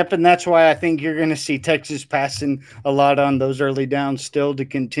 Yep, and that's why I think you're going to see Texas passing a lot on those early downs still to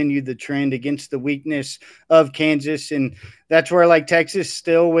continue the trend against the weakness of Kansas. And that's where, like, Texas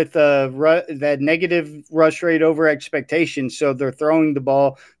still with that negative rush rate over expectation. So they're throwing the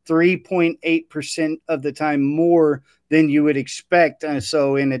ball 3.8% of the time more than you would expect.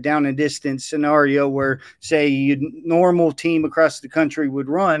 So in a down and distance scenario where, say, a normal team across the country would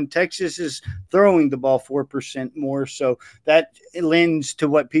run, Texas is throwing the ball 4% more. So that lends to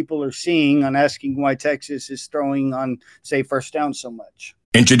what people are seeing on asking why Texas is throwing on, say, first down so much.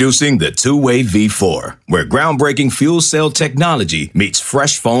 Introducing the two-way V4, where groundbreaking fuel cell technology meets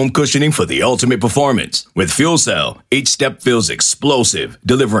fresh foam cushioning for the ultimate performance. With fuel cell, each step feels explosive,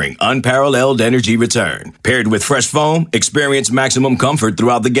 delivering unparalleled energy return. Paired with fresh foam, experience maximum comfort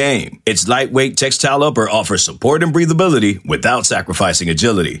throughout the game. Its lightweight textile upper offers support and breathability without sacrificing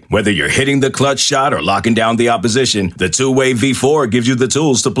agility. Whether you're hitting the clutch shot or locking down the opposition, the two-way V4 gives you the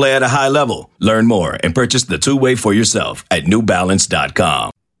tools to play at a high level. Learn more and purchase the two-way for yourself at newbalance.com.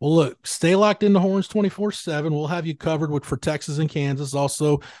 Well, look, stay locked into Horns 24/7. We'll have you covered for Texas and Kansas.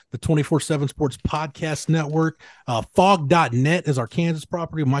 Also, the 24/7 Sports Podcast Network. Fog.net is our Kansas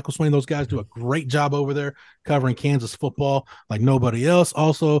property. Michael Swain, those guys do a great job over there covering Kansas football like nobody else.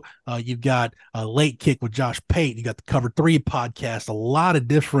 Also, you've got a Late Kick with Josh Pate. You got the Cover 3 podcast, a lot of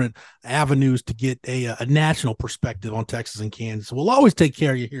different avenues to get a national perspective on Texas and Kansas. So we'll always take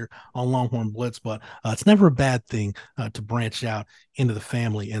care of you here on Longhorn Blitz, but it's never a bad thing to branch out into the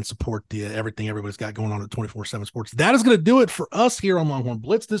family and support everything everybody's got going on at 24/7 Sports. That is going to do it for us here on Longhorn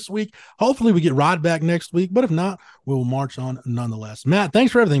Blitz this week. Hopefully we get Rod back next week, but if not, we'll march on nonetheless. Matt,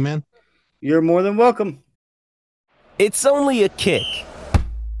 thanks for everything, man. You're more than welcome. It's only a kick,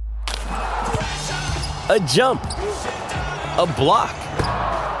 a jump, a block.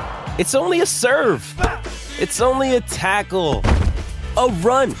 It's only a serve. It's only a tackle, a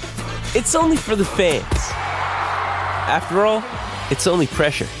run. It's only for the fans. After all, it's only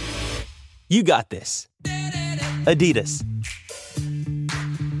pressure. You got this. Adidas.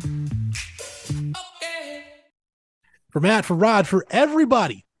 For Matt, for Rod, for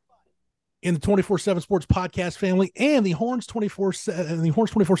everybody in the 24/7 Sports Podcast family and the Horns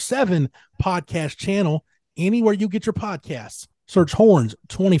 24/7 podcast channel, anywhere you get your podcasts, search Horns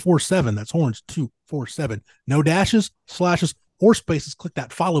 24/7. That's Horns 247. No dashes, slashes, or spaces. Click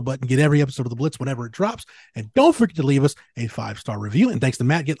that follow button. Get every episode of the Blitz whenever it drops. And don't forget to leave us a 5-star review. And thanks to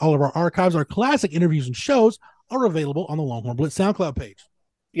Matt, get all of our archives. Our classic interviews and shows are available on the Longhorn Blitz SoundCloud page.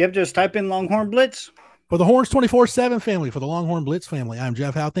 Yep, just type in Longhorn Blitz. For the Horns 24/7 family, for the Longhorn Blitz family, I'm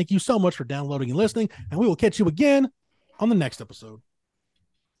Jeff Howe. Thank you so much for downloading and listening, and we will catch you again on the next episode.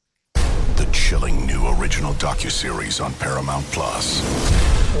 The chilling new original docuseries on Paramount Plus.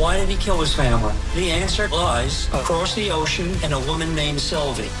 Why did he kill his family? The answer lies across the ocean in a woman named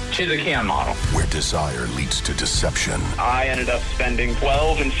Sylvie. She's a can model. Where desire leads to deception. I ended up spending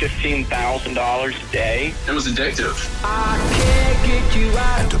 $12,000 and $15,000 a day. It was addictive. I can't get you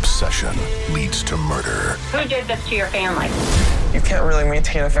out. And obsession leads to murder. Who did this to your family? You can't really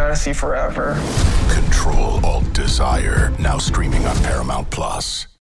maintain a fantasy forever. Control Alt Desire. Now streaming on Paramount Plus.